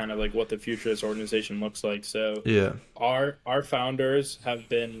transition to kind of like what the future of this organization looks like. So Yeah, our founders have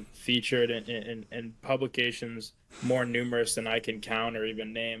been featured in publications more numerous than I can count or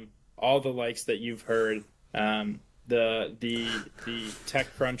even name. All the likes that you've heard, the Tech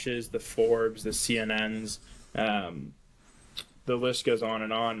Crunches, the Forbes, the CNNs, the list goes on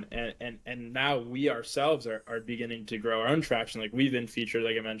and on. And now we ourselves are beginning to grow our own traction. Like we've been featured,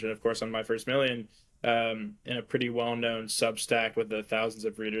 like I mentioned, of course, on My First Million, in a pretty well-known Substack with the thousands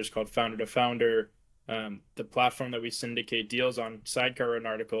of readers called Founder to Founder. The platform that we syndicate deals on, Sidecar wrote an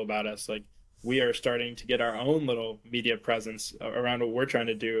article about us. Like we are starting to get our own little media presence around what we're trying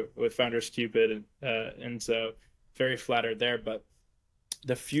to do with Founders Cupid, and so very flattered there. But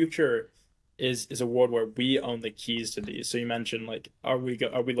the future is a world where we own the keys to these. So you mentioned like, are we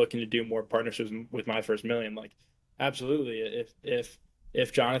looking to do more partnerships with My First Million? Like, absolutely.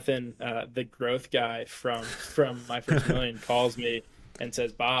 If Jonathan, the growth guy from My First Million, calls me and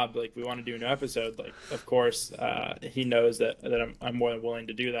says, Bob, like we want to do a new episode, like of course he knows that I'm more than willing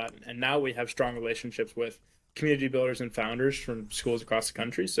to do that. And now we have strong relationships with community builders and founders from schools across the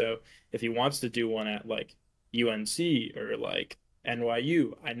country. So if he wants to do one at like UNC or like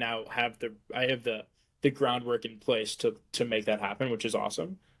NYU, I have the groundwork in place to make that happen, which is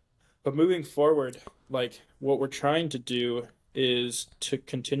awesome. But moving forward, like what we're trying to do is to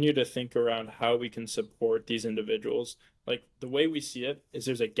continue to think around how we can support these individuals. Like the way we see it is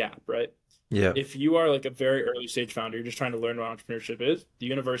there's a gap, right? yeah, If you are like a very early stage founder, you're just trying to learn what entrepreneurship is, the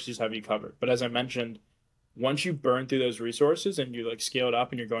universities have you covered. But as I mentioned, once you burn through those resources and you like scale it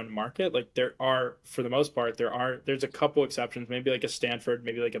up and you're going to market, like there are, for the most part, there's a couple exceptions, maybe like a Stanford,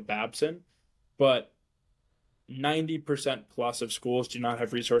 maybe like a Babson, but 90% plus of schools do not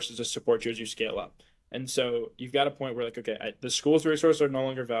have resources to support you as you scale up. And so you've got a point where like, okay, the school's resources are no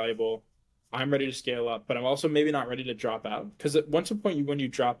longer valuable. I'm ready to scale up, but I'm also maybe not ready to drop out. Because at once a point when you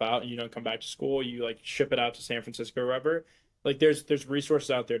drop out and you don't come back to school, you like ship it out to San Francisco or wherever, like there's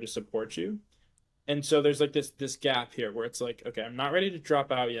resources out there to support you. And so there's like this gap here where it's like, okay, I'm not ready to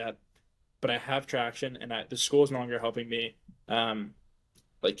drop out yet, but I have traction and the school is no longer helping me.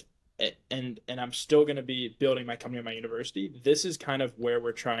 Like and I'm still going to be building my company at my university. This is kind of where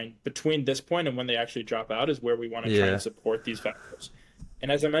we're trying, between this point and when they actually drop out, is where we want to try yeah, and support these founders.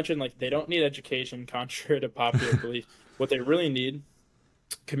 And as I mentioned, like they don't need education, contrary to popular belief. What they really need,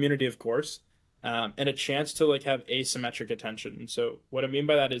 community, of course, and a chance to like have asymmetric attention. And so what I mean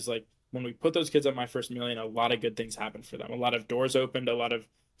by that is like when we put those kids on My First Million, a lot of good things happen for them. A lot of doors opened, a lot of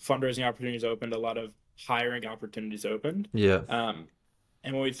fundraising opportunities opened, a lot of hiring opportunities opened. yeah,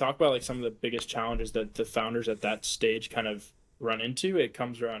 And when we talk about like some of the biggest challenges that the founders at that stage kind of run into, it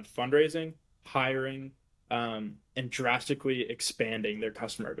comes around fundraising, hiring, and drastically expanding their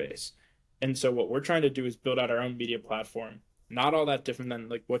customer base. And so what we're trying to do is build out our own media platform. Not all that different than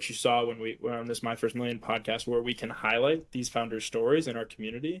like what you saw when we were on this My First Million podcast, where we can highlight these founders' stories in our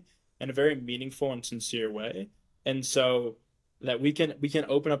community in a very meaningful and sincere way. And so that we can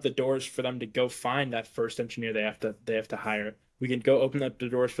open up the doors for them to go find that first engineer they have to hire. We can go open up the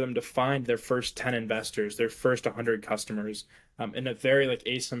doors for them to find their first 10 investors, their first 100 customers, in a very like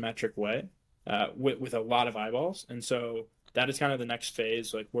asymmetric way, with a lot of eyeballs. And so that is kind of the next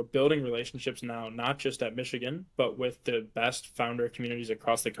phase. Like we're building relationships now, not just at Michigan, but with the best founder communities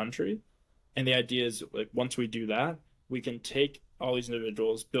across the country. And the idea is like once we do that, we can take all these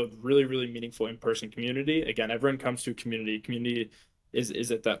individuals, build really, really meaningful in-person community. Again, everyone comes to a community. Community is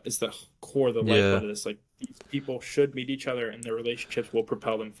the core, the yeah, lifeblood of this. Like these people should meet each other, and their relationships will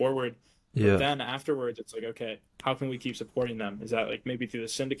propel them forward. But yeah, then afterwards, it's like, okay, how can we keep supporting them? Is that like maybe through the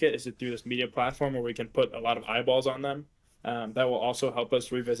syndicate? Is it through this media platform where we can put a lot of eyeballs on them? That will also help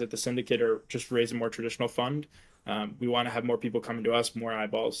us revisit the syndicate or just raise a more traditional fund. We want to have more people coming to us, more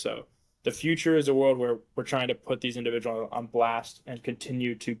eyeballs. So the future is a world where we're trying to put these individuals on blast and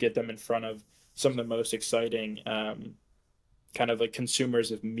continue to get them in front of some of the most exciting kind of like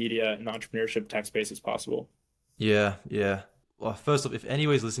consumers of media and entrepreneurship tech space as possible. Yeah, yeah. Well, first off, if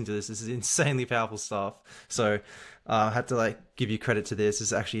anybody's listening to this, this is insanely powerful stuff. So I had to like give you credit to this.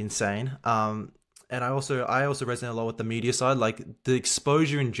 It's actually insane. And I also resonate a lot with the media side. Like the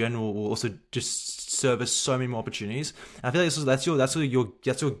exposure in general will also just service so many more opportunities. And I feel like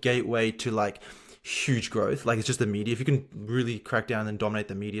that's your gateway to like huge growth. Like it's just the media. If you can really crack down and dominate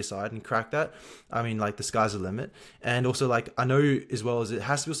the media side and crack that, I mean, like the sky's the limit. And also, like I know as well as it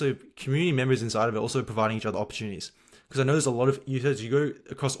has to be also community members inside of it also providing each other opportunities. Because I know there's a lot of you go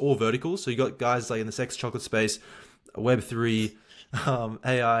across all verticals. So you got guys like in the sex chocolate space, Web3,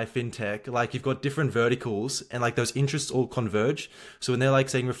 AI, fintech. Like you've got different verticals, and like those interests all converge. So when they're like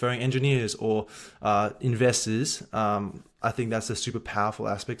saying referring engineers or investors, I think that's a super powerful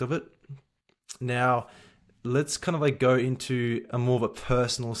aspect of it. Now, let's kind of like go into a more of a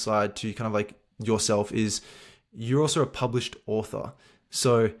personal side to kind of like yourself. Is you're also a published author.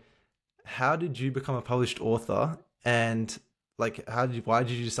 So how did you become a published author? And like why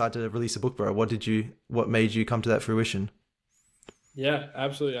did you decide to release a book, bro? What made you come to that fruition? Yeah,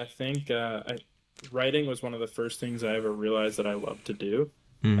 absolutely. I think writing was one of the first things I ever realized that I loved to do.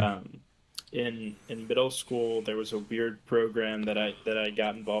 Mm. Um, in middle school, there was a weird program that I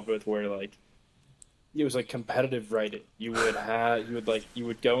got involved with where like it was like competitive writing. You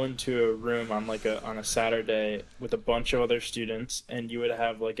would go into a room on like a Saturday with a bunch of other students, and you would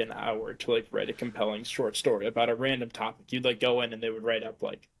have like an hour to like write a compelling short story about a random topic. You'd like go in and they would write up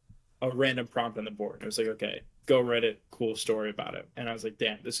like a random prompt on the board. It was like, okay, go write a cool story about it. And I was like,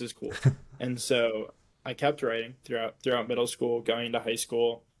 damn, this is cool. And so I kept writing throughout middle school, going into high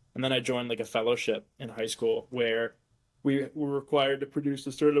school, and then I joined like a fellowship in high school where we were required to produce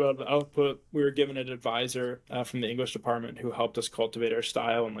a certain amount of output. We were given an advisor from the English department who helped us cultivate our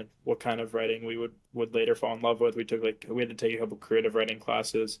style and like what kind of writing we would later fall in love with. We had to take a couple creative writing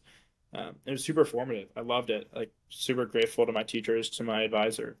classes. It was super formative. I loved it. Like super grateful to my teachers, to my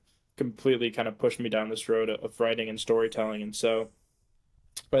advisor. Completely kind of pushed me down this road of writing and storytelling. And so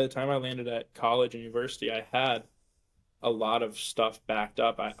by the time I landed at college and university, I had a lot of stuff backed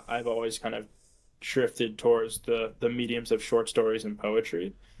up. I've always kind of drifted towards the mediums of short stories and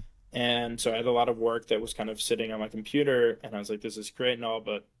poetry. And so I had a lot of work that was kind of sitting on my computer, and I was like, this is great and all,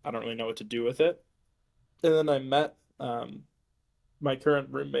 but I don't really know what to do with it. And then I met my current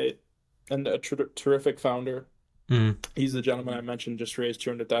roommate and a terrific founder. Mm. He's the gentleman I mentioned just raised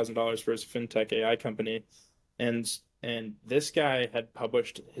 $200,000 for his fintech AI company, and this guy had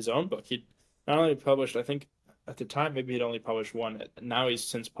published his own book. He not only published, I think at the time maybe he'd only published one. Now he's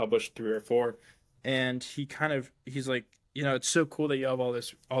since published three or four, and he's like, it's so cool that you have all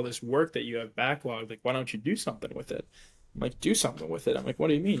this work that you have backlogged. Like, why don't you do something with it? I'm like, do something with it. I'm like, what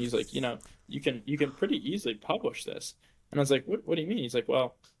do you mean? He's like, you can pretty easily publish this. And I was like, what do you mean? He's like,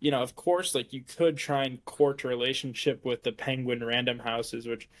 well, of course, like you could try and court a relationship with the Penguin Random Houses,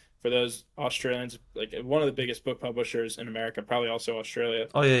 which for those Australians, like one of the biggest book publishers in America, probably also Australia.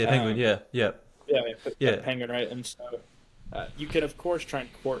 Oh yeah, yeah, Penguin. Um, Yeah, yeah, yeah, yeah. Penguin, right? And so you could, of course, try and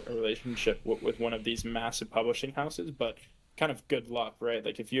court a relationship with one of these massive publishing houses, but kind of good luck, right?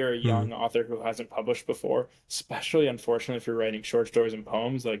 Like if you're a Mm. young author who hasn't published before, especially unfortunately if you're writing short stories and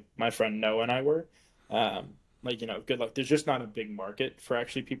poems, like my friend Noah and I were, like good luck. There's just not a big market for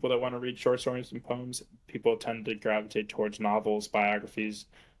actually people that want to read short stories and poems. People tend to gravitate towards novels, biographies,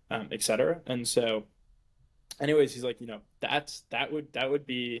 etc. And so anyways, he's like, that would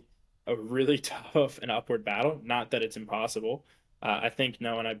be a really tough and upward battle. Not that it's impossible. I think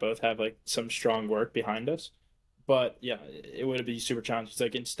Noah and I both have like some strong work behind us, but yeah, it would be super challenging. It's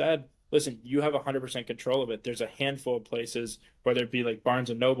like instead, listen, you have 100% control of it. There's a handful of places, whether it be like Barnes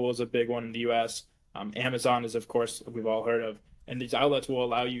and Noble is a big one in the U.S. Amazon is, of course, we've all heard of, and these outlets will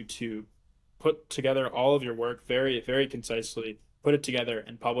allow you to put together all of your work very, very concisely, put it together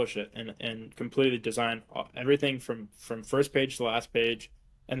and publish it, and completely design everything from first page to last page,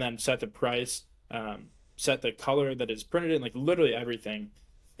 and then set the price, set the color that is printed in, like literally everything.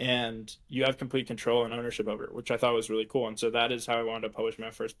 And you have complete control and ownership over it, which I thought was really cool. And so that is how I wanted to publish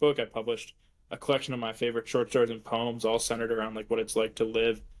my first book. I published a collection of my favorite short stories and poems, all centered around like what it's like to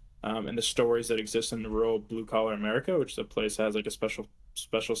live and the stories that exist in the rural blue collar America, which is a place that has like a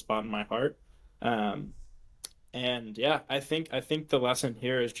special spot in my heart. Um, and yeah, I think the lesson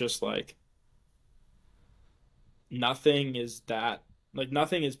here is just like nothing is that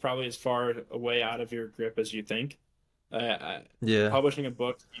nothing is probably as far away out of your grip as you think. Yeah. Publishing a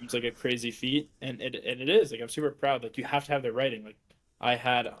book seems like a crazy feat, and it is. Like I'm super proud. Like you have to have the writing. Like I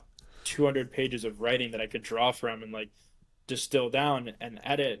had 200 pages of writing that I could draw from and like distill down and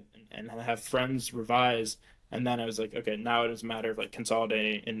edit and have friends revise. And then I was like, okay, now it is a matter of like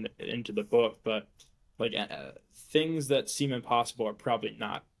consolidating into the book. But like things that seem impossible are probably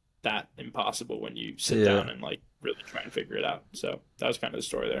not that impossible when you sit Yeah. down and like really try and figure it out. So that was kind of the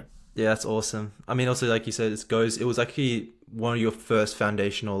story there. Yeah, that's awesome. I mean, also like you said, it was actually one of your first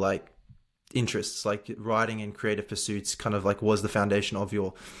foundational like interests, like writing and creative pursuits kind of like was the foundation of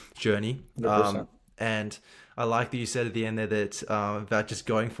your journey. 100%. And I like that you said at the end there that about just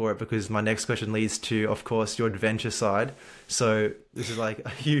going for it, because my next question leads to, of course, your adventure side. So this is like a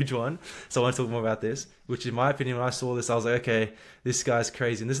huge one. So I want to talk more about this, which in my opinion, when I saw this, I was like, okay, this guy's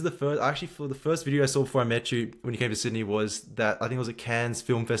crazy. And this is the first, actually, for the first video I saw before I met you when you came to Sydney was that I think it was at Cannes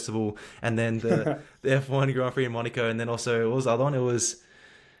Film Festival, and then the F1 Grand Prix in Monaco, and then also what was the other one? It was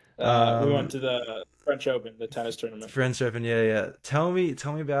We went um, to the French Open, the tennis tournament. French Open. Yeah, yeah. Tell me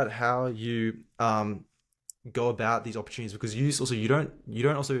about how you go about these opportunities, because you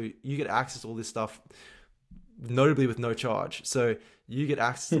don't also you get access to all this stuff notably with no charge. So you get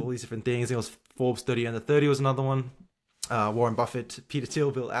access to all these different things. I think it was Forbes 30 under 30 was another one. Warren Buffett, Peter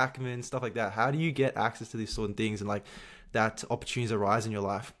Thiel, Bill Ackman, stuff like that. How do you get access to these sort of things and like that opportunities arise in your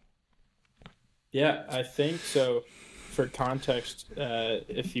life? Yeah, I think so. For context,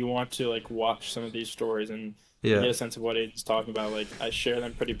 if you want to like watch some of these stories and Yeah. get a sense of what he's talking about, like I share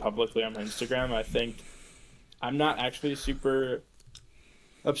them pretty publicly on my Instagram. I think I'm not actually super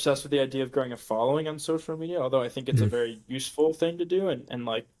obsessed with the idea of growing a following on social media, although I think it's a Mhm. very useful thing to do and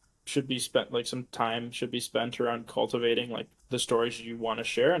like should be spent like some time should be spent around cultivating like the stories you want to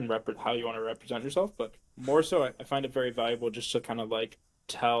share and how you want to represent yourself. But more so, I find it very valuable just to kind of like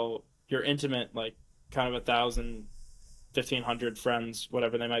tell your intimate like kind of 1,000 1,500 friends,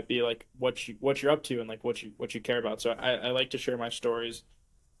 whatever they might be, like what you're up to and like what you care about. So I like to share my stories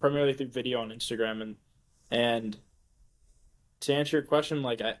primarily through video on Instagram and to answer your question,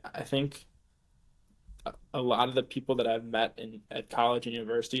 like I think a lot of the people that I've met in at college and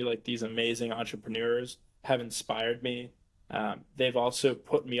university, like these amazing entrepreneurs, have inspired me. They've also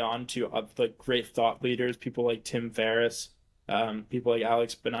put me on to like great thought leaders, people like Tim Ferriss, people like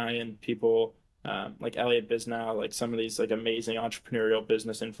Alex Benayan, people like Elliot Bisnow, like some of these like amazing entrepreneurial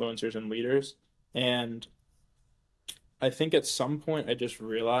business influencers and leaders. And I think at some point I just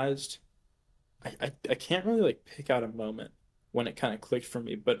realized I can't really like pick out a moment when it kind of clicked for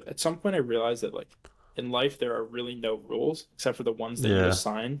me, but at some point I realized that like in life there are really no rules except for the ones that you Yeah.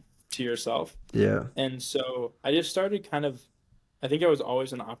 assign to yourself. Yeah. And so I just started kind of I think I was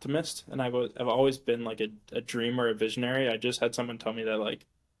always an optimist and I've always been like a dreamer, a visionary. I just had someone tell me that like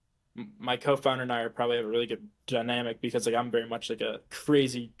my co-founder and I are probably have a really good dynamic because like I'm very much like a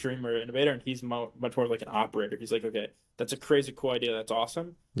crazy dreamer innovator and he's much more like an operator. He's like, okay, that's a crazy cool idea, that's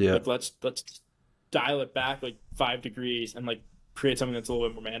awesome, Yeah. but let's dial it back like 5 degrees and like create something that's a little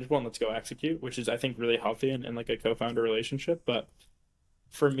bit more manageable and let's go execute, which is I think really healthy in like a co-founder relationship. But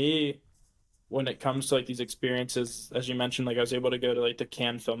for me, when it comes to like these experiences, as you mentioned, like I was able to go to like the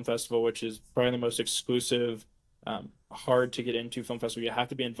Cannes Film Festival, which is probably the most exclusive, hard to get into film festival. You have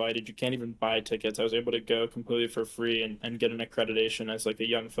to be invited. You can't even buy tickets. I was able to go completely for free and get an accreditation as like a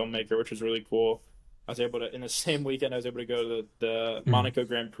young filmmaker, which was really cool. I was able to in the same weekend I was able to go to the Mm. Monaco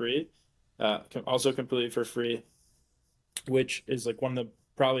Grand Prix, also completely for free, which is like one of the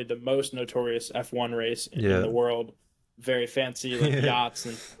probably the most notorious F1 race in Yeah. the world. Very fancy, like Yeah. yachts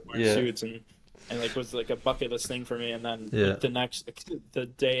and wearing Yeah. suits and like was like a bucket list thing for me. And then Yeah. like the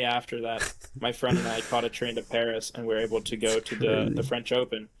day after that, my friend and I caught a train to Paris and we were able to go to the Crazy. French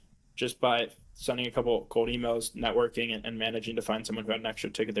Open just by sending a couple cold emails, networking, and managing to find someone who had an extra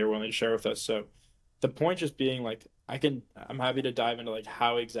ticket they were willing to share with us. So the point just being like I'm happy to dive into like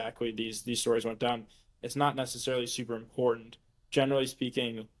how exactly these stories went down. It's not necessarily super important. Generally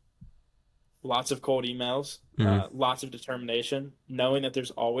speaking, lots of cold emails, Mm. lots of determination, knowing that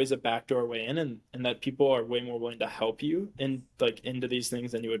there's always a backdoor way in and that people are way more willing to help you in like into these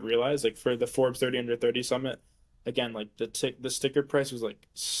things than you would realize. Like for the Forbes 30 under 30 summit, again, like the sticker price was like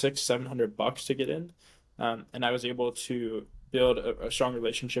 $600-700 to get in. And I was able to build a strong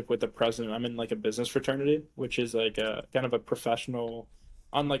relationship with the president. I'm in like a business fraternity, which is like a kind of a professional,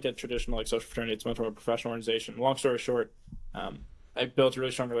 unlike a traditional like social fraternity, it's much more a professional organization. Long story short, I built a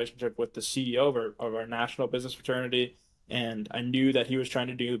really strong relationship with the CEO of our national business fraternity, and I knew that he was trying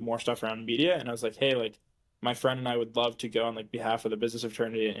to do more stuff around media. And I was like, hey, like my friend and I would love to go on like behalf of the business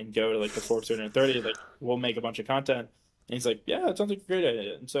fraternity and go to like the Forbes 30. Like we'll make a bunch of content. And he's like, yeah, that sounds like a great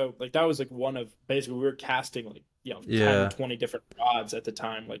idea. And so like that was like one of basically we were casting like 10, Yeah. 20 different rods at the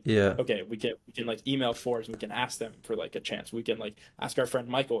time. Like, Yeah. okay, we can like email Forbes, we can ask them for like a chance. We can like ask our friend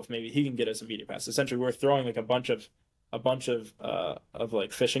Michael if maybe he can get us a media pass. Essentially, we're throwing like a bunch of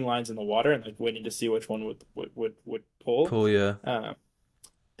like fishing lines in the water and like waiting to see which one would pull. Cool. Yeah. Um,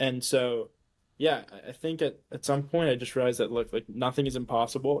 and so, yeah, I think at some point I just realized that look, like nothing is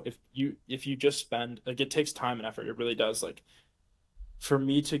impossible if you just spend like it takes time and effort. It really does. Like for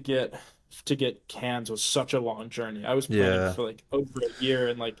me to get cans was such a long journey. I was planning Yeah. for like over a year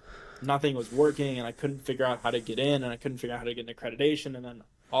and like nothing was working and I couldn't figure out how to get in and I couldn't figure out how to get an accreditation and then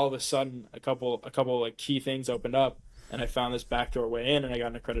all of a sudden a couple like key things opened up and I found this backdoor way in and I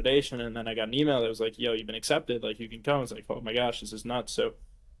got an accreditation and then I got an email that was like, yo, you've been accepted, like you can come. It's like, oh my gosh, this is nuts. So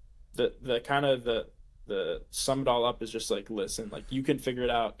the kind of the sum it all up is just like listen, like you can figure it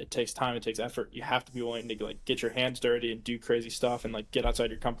out. It takes time, it takes effort. You have to be willing to like get your hands dirty and do crazy stuff and like get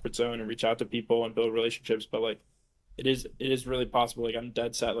outside your comfort zone and reach out to people and build relationships. But like it is really possible. Like I'm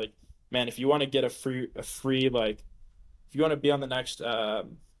dead set. Like man, if you want to get a free like if you want to be on the next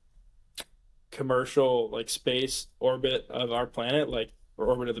commercial like space orbit of our planet, like or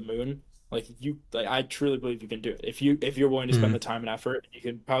orbit of the moon, like you like I truly believe you can do it. If you're willing to spend Mm. the time and effort, you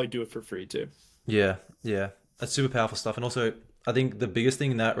can probably do it for free too. Yeah. Yeah. That's super powerful stuff. And also, I think the biggest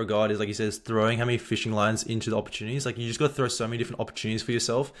thing in that regard is, like you said, is throwing how many fishing lines into the opportunities. Like you just got to throw so many different opportunities for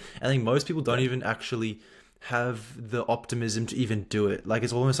yourself. I think most people don't Yeah. even actually have the optimism to even do it. Like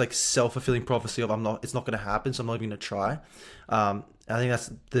it's almost like self-fulfilling prophecy of it's not going to happen, so I'm not even going to try. I think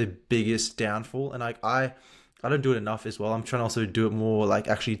that's the biggest downfall. And like I don't do it enough as well. I'm trying to also do it more, like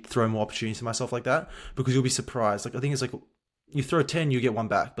actually throw more opportunities to myself like that, because you'll be surprised. Like I think it's like you throw 10, you get one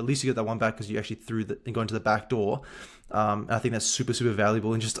back, but at least you get that one back because you actually threw and go into the back door. And I think that's super, super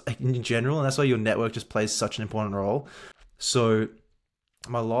valuable and just like, in general. And that's why your network just plays such an important role. So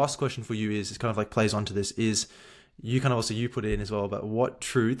my last question for you is kind of like plays onto this is you kind of also, you put it in as well, but what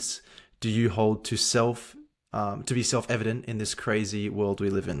truths do you hold to be self-evident in this crazy world we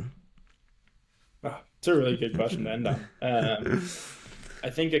live in? Oh, it's a really good question to end on. I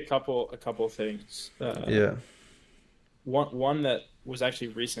think a couple things. Yeah. One that was actually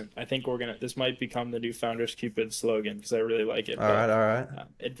recent. I think this might become the new Founders Cupid slogan because I really like it. All But right. All right.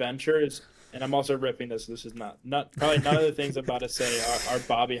 adventures, and I'm also ripping this. This is not probably none of the things I'm about to say are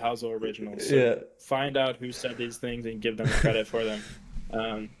Bobby Housel originals. So Yeah. find out who said these things and give them credit for them.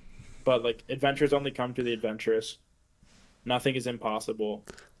 Um, but like adventures only come to the adventurous. Nothing is impossible.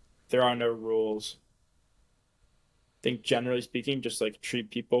 There are no rules. Think generally speaking, just like treat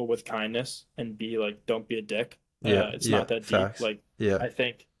people with kindness and be like, don't be a dick. Yeah. It's Yeah. not that deep. Facts. Like Yeah. I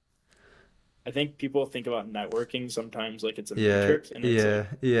think I think people think about networking sometimes like it's a Yeah. matrix, and it's like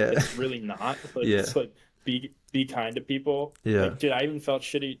Yeah. Yeah. it's really not. Like Yeah. it's like be kind to people. Yeah. Like dude, I even felt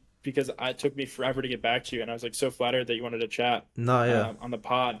shitty because it took me forever to get back to you, and I was like so flattered that you wanted to chat No. Yeah. on the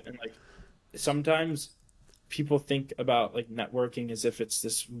pod, and like sometimes people think about like networking as if it's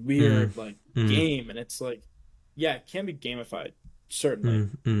this Mm. weird like Mm. game, and it's like yeah, it can be gamified certainly,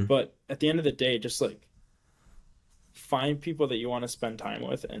 Mm. Mm. but at the end of the day, just like find people that you want to spend time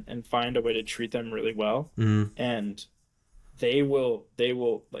with and find a way to treat them really well, Mm. and they will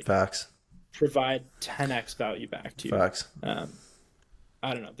like Facts. provide 10x value back to you. Facts. um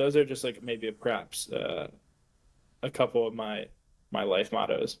I don't know, those are just like maybe perhaps a couple of my life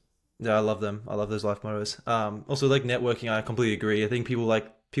mottos. Yeah, I love them. I love those life mottos. Also like networking, I completely agree. I think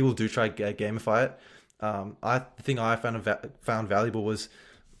people do try to gamify it. The thing I found valuable was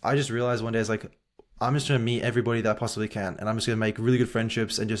I just realized one day, it's like I'm just gonna meet everybody that I possibly can, and I'm just gonna make really good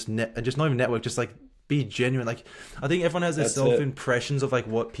friendships and just not even network, just like be genuine. Like I think everyone has their That's self it. impressions of like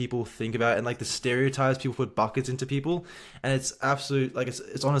what people think about and like the stereotypes people put buckets into people, and it's absolute like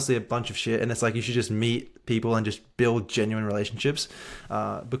it's honestly a bunch of shit. And it's like you should just meet people and just build genuine relationships,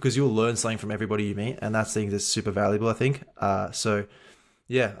 because you'll learn something from everybody you meet, and that's thing that's super valuable, I think. So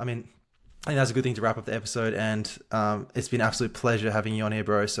yeah, I mean, I think that's a good thing to wrap up the episode. And it's been an absolute pleasure having you on here,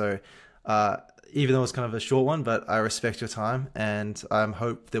 bro. So uh, even though it's kind of a short one, but I respect your time, and I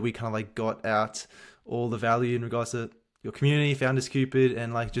hope that we kind of like got out all the value in regards to your community, Founders Cupid,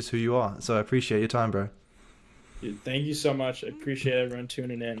 and like just who you are. So I appreciate your time, bro. Dude, thank you so much. I appreciate everyone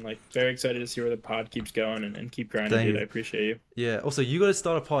tuning in. Like, very excited to see where the pod keeps going and keep grinding, Thank dude. I you. appreciate you. Yeah. Also, you got to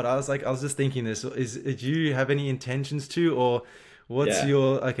start a pod. I was just thinking this. Do you have any intentions to, or what's Yeah.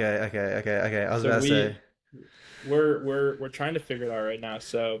 your? Okay. I was So about to say, we're trying to figure it out right now.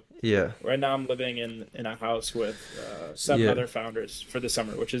 So yeah, right now I'm living in a house with seven yeah, other founders for the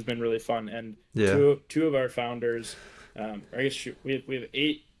summer, which has been really fun. And yeah, two of our founders, I guess we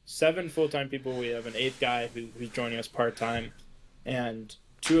have seven full time people. We have an eighth guy who's joining us part time, and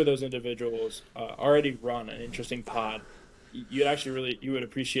two of those individuals already run an interesting pod, you'd actually you would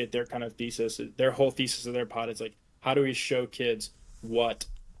appreciate their kind of thesis. Their whole thesis of their pod is like, how do we show kids what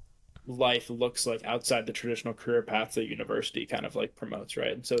life looks like outside the traditional career paths that university kind of like promotes,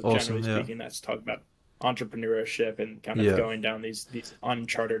 right? And so generally Awesome. Yeah. speaking, that's talking about entrepreneurship and kind of Yeah. going down these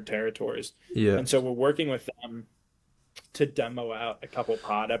uncharted territories. Yeah. And so we're working with them to demo out a couple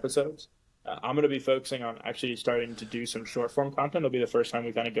pod episodes. I'm going to be focusing on actually starting to do some short form content. It'll be the first time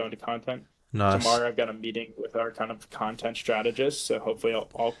we kind of go into content. Nice. Tomorrow, I've got a meeting with our kind of content strategist. So hopefully,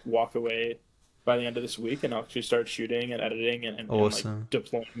 I'll walk away by the end of this week and I'll actually start shooting and editing and like Awesome.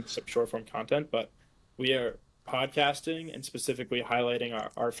 deploying some short form content. But we are podcasting and specifically highlighting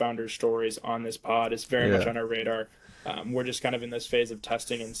our founders' stories on this pod is very much Yeah. on our radar. We're just kind of in this phase of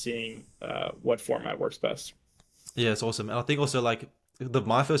testing and seeing what format works best. Yeah, it's awesome. And I think also like the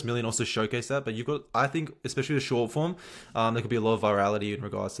My First Million also showcased that, but you've got, I think, especially the short form, there could be a lot of virality in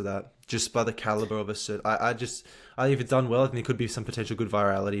regards to that, just by the caliber of a set. I think if it's done well, I think there could be some potential good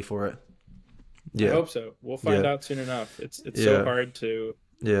virality for it. I Yeah. hope so. We'll find Yeah. out soon enough. It's Yeah. it's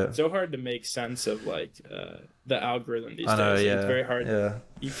Yeah. so hard to make sense of like the algorithm these I know. days. It's Yeah. very hard.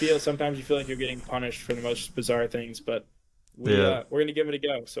 Yeah. Sometimes you feel like you're getting punished for the most bizarre things, but Yeah. we're gonna give it a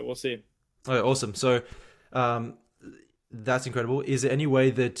go. So we'll see. Okay, awesome. So, um, that's incredible. Is there any way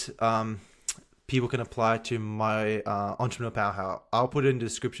that people can apply to my Entrepreneur Powerhouse? I'll put it in the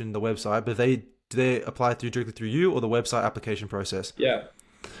description, the website, but do they apply directly through you or the website application process? Yeah.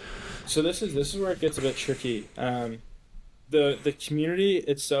 So this is where it gets a bit tricky. The community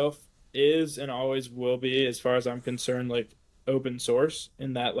itself is and always will be, as far as I'm concerned, like open source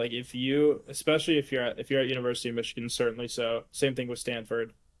in that like if you, especially if you're at University of Michigan, certainly so. Same thing with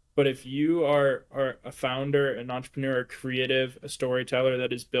Stanford. But if you are a founder, an entrepreneur, a creative, a storyteller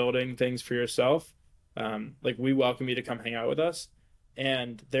that is building things for yourself, like we welcome you to come hang out with us.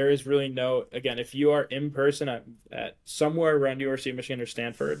 And there is really no, again, if you are in person at somewhere around University of Michigan or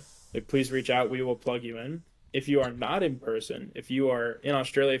Stanford, like please reach out. We will plug you in. If you are not in person, if you are in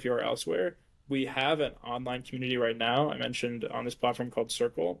Australia, if you are elsewhere, we have an online community right now. I mentioned on this platform called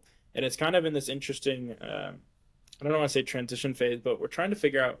Circle, and it's kind of in this interesting, I don't want to say transition phase, but we're trying to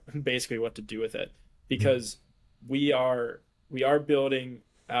figure out basically what to do with it because we are building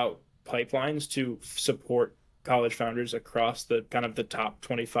out pipelines to support college founders across the kind of the top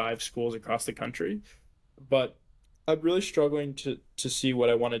 25 schools across the country. But I'm really struggling to see what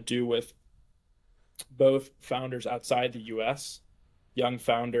I want to do with both founders outside the US, young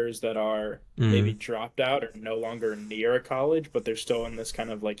founders that are maybe dropped out or no longer near a college, but they're still in this kind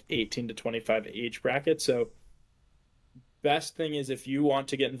of like 18 to 25 age bracket. So best thing is if you want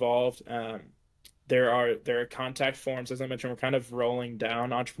to get involved, there are contact forms. As I mentioned, we're kind of rolling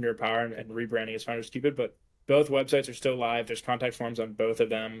down Entrepreneur Power and rebranding as Founders Keep It, but both websites are still live. There's contact forms on both of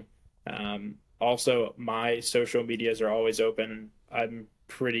them. Also, my social medias are always open. I'm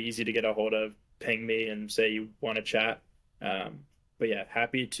pretty easy to get a hold of. Ping me and say you want to chat. But yeah,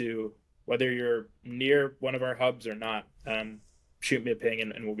 happy to, whether you're near one of our hubs or not, shoot me a ping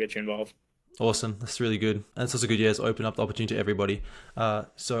and we'll get you involved. Awesome. That's really good. And it's also good, it's open up the opportunity to everybody.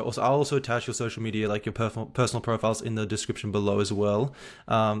 So also, I'll also attach your social media, like your personal profiles in the description below as well.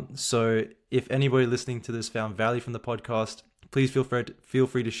 So if anybody listening to this found value from the podcast, please feel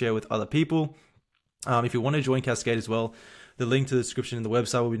free to share with other people. If you want to join Cascade as well, the link to the description in the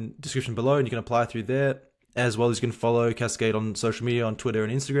website will be in the description below, and you can apply through there, as well as you can follow Cascade on social media, on Twitter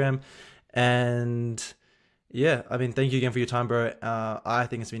and Instagram. And yeah, I mean, thank you again for your time, bro. I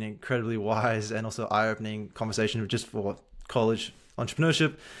think it's been an incredibly wise and also eye-opening conversation just for college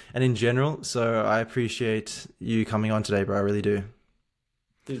entrepreneurship and in general. So I appreciate you coming on today, bro. I really do.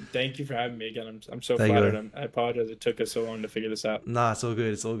 Dude, thank you for having me again. I'm so Thank you. flattered. I apologize it took us so long to figure this out. Nah, it's all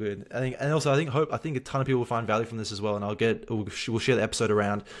good. It's all good. I think a ton of people will find value from this as well, and we'll share the episode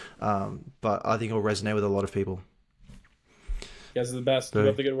around. But I think it'll resonate with a lot of people. You guys are the best. Boo. Keep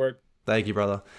up the good work. Thank you, brother.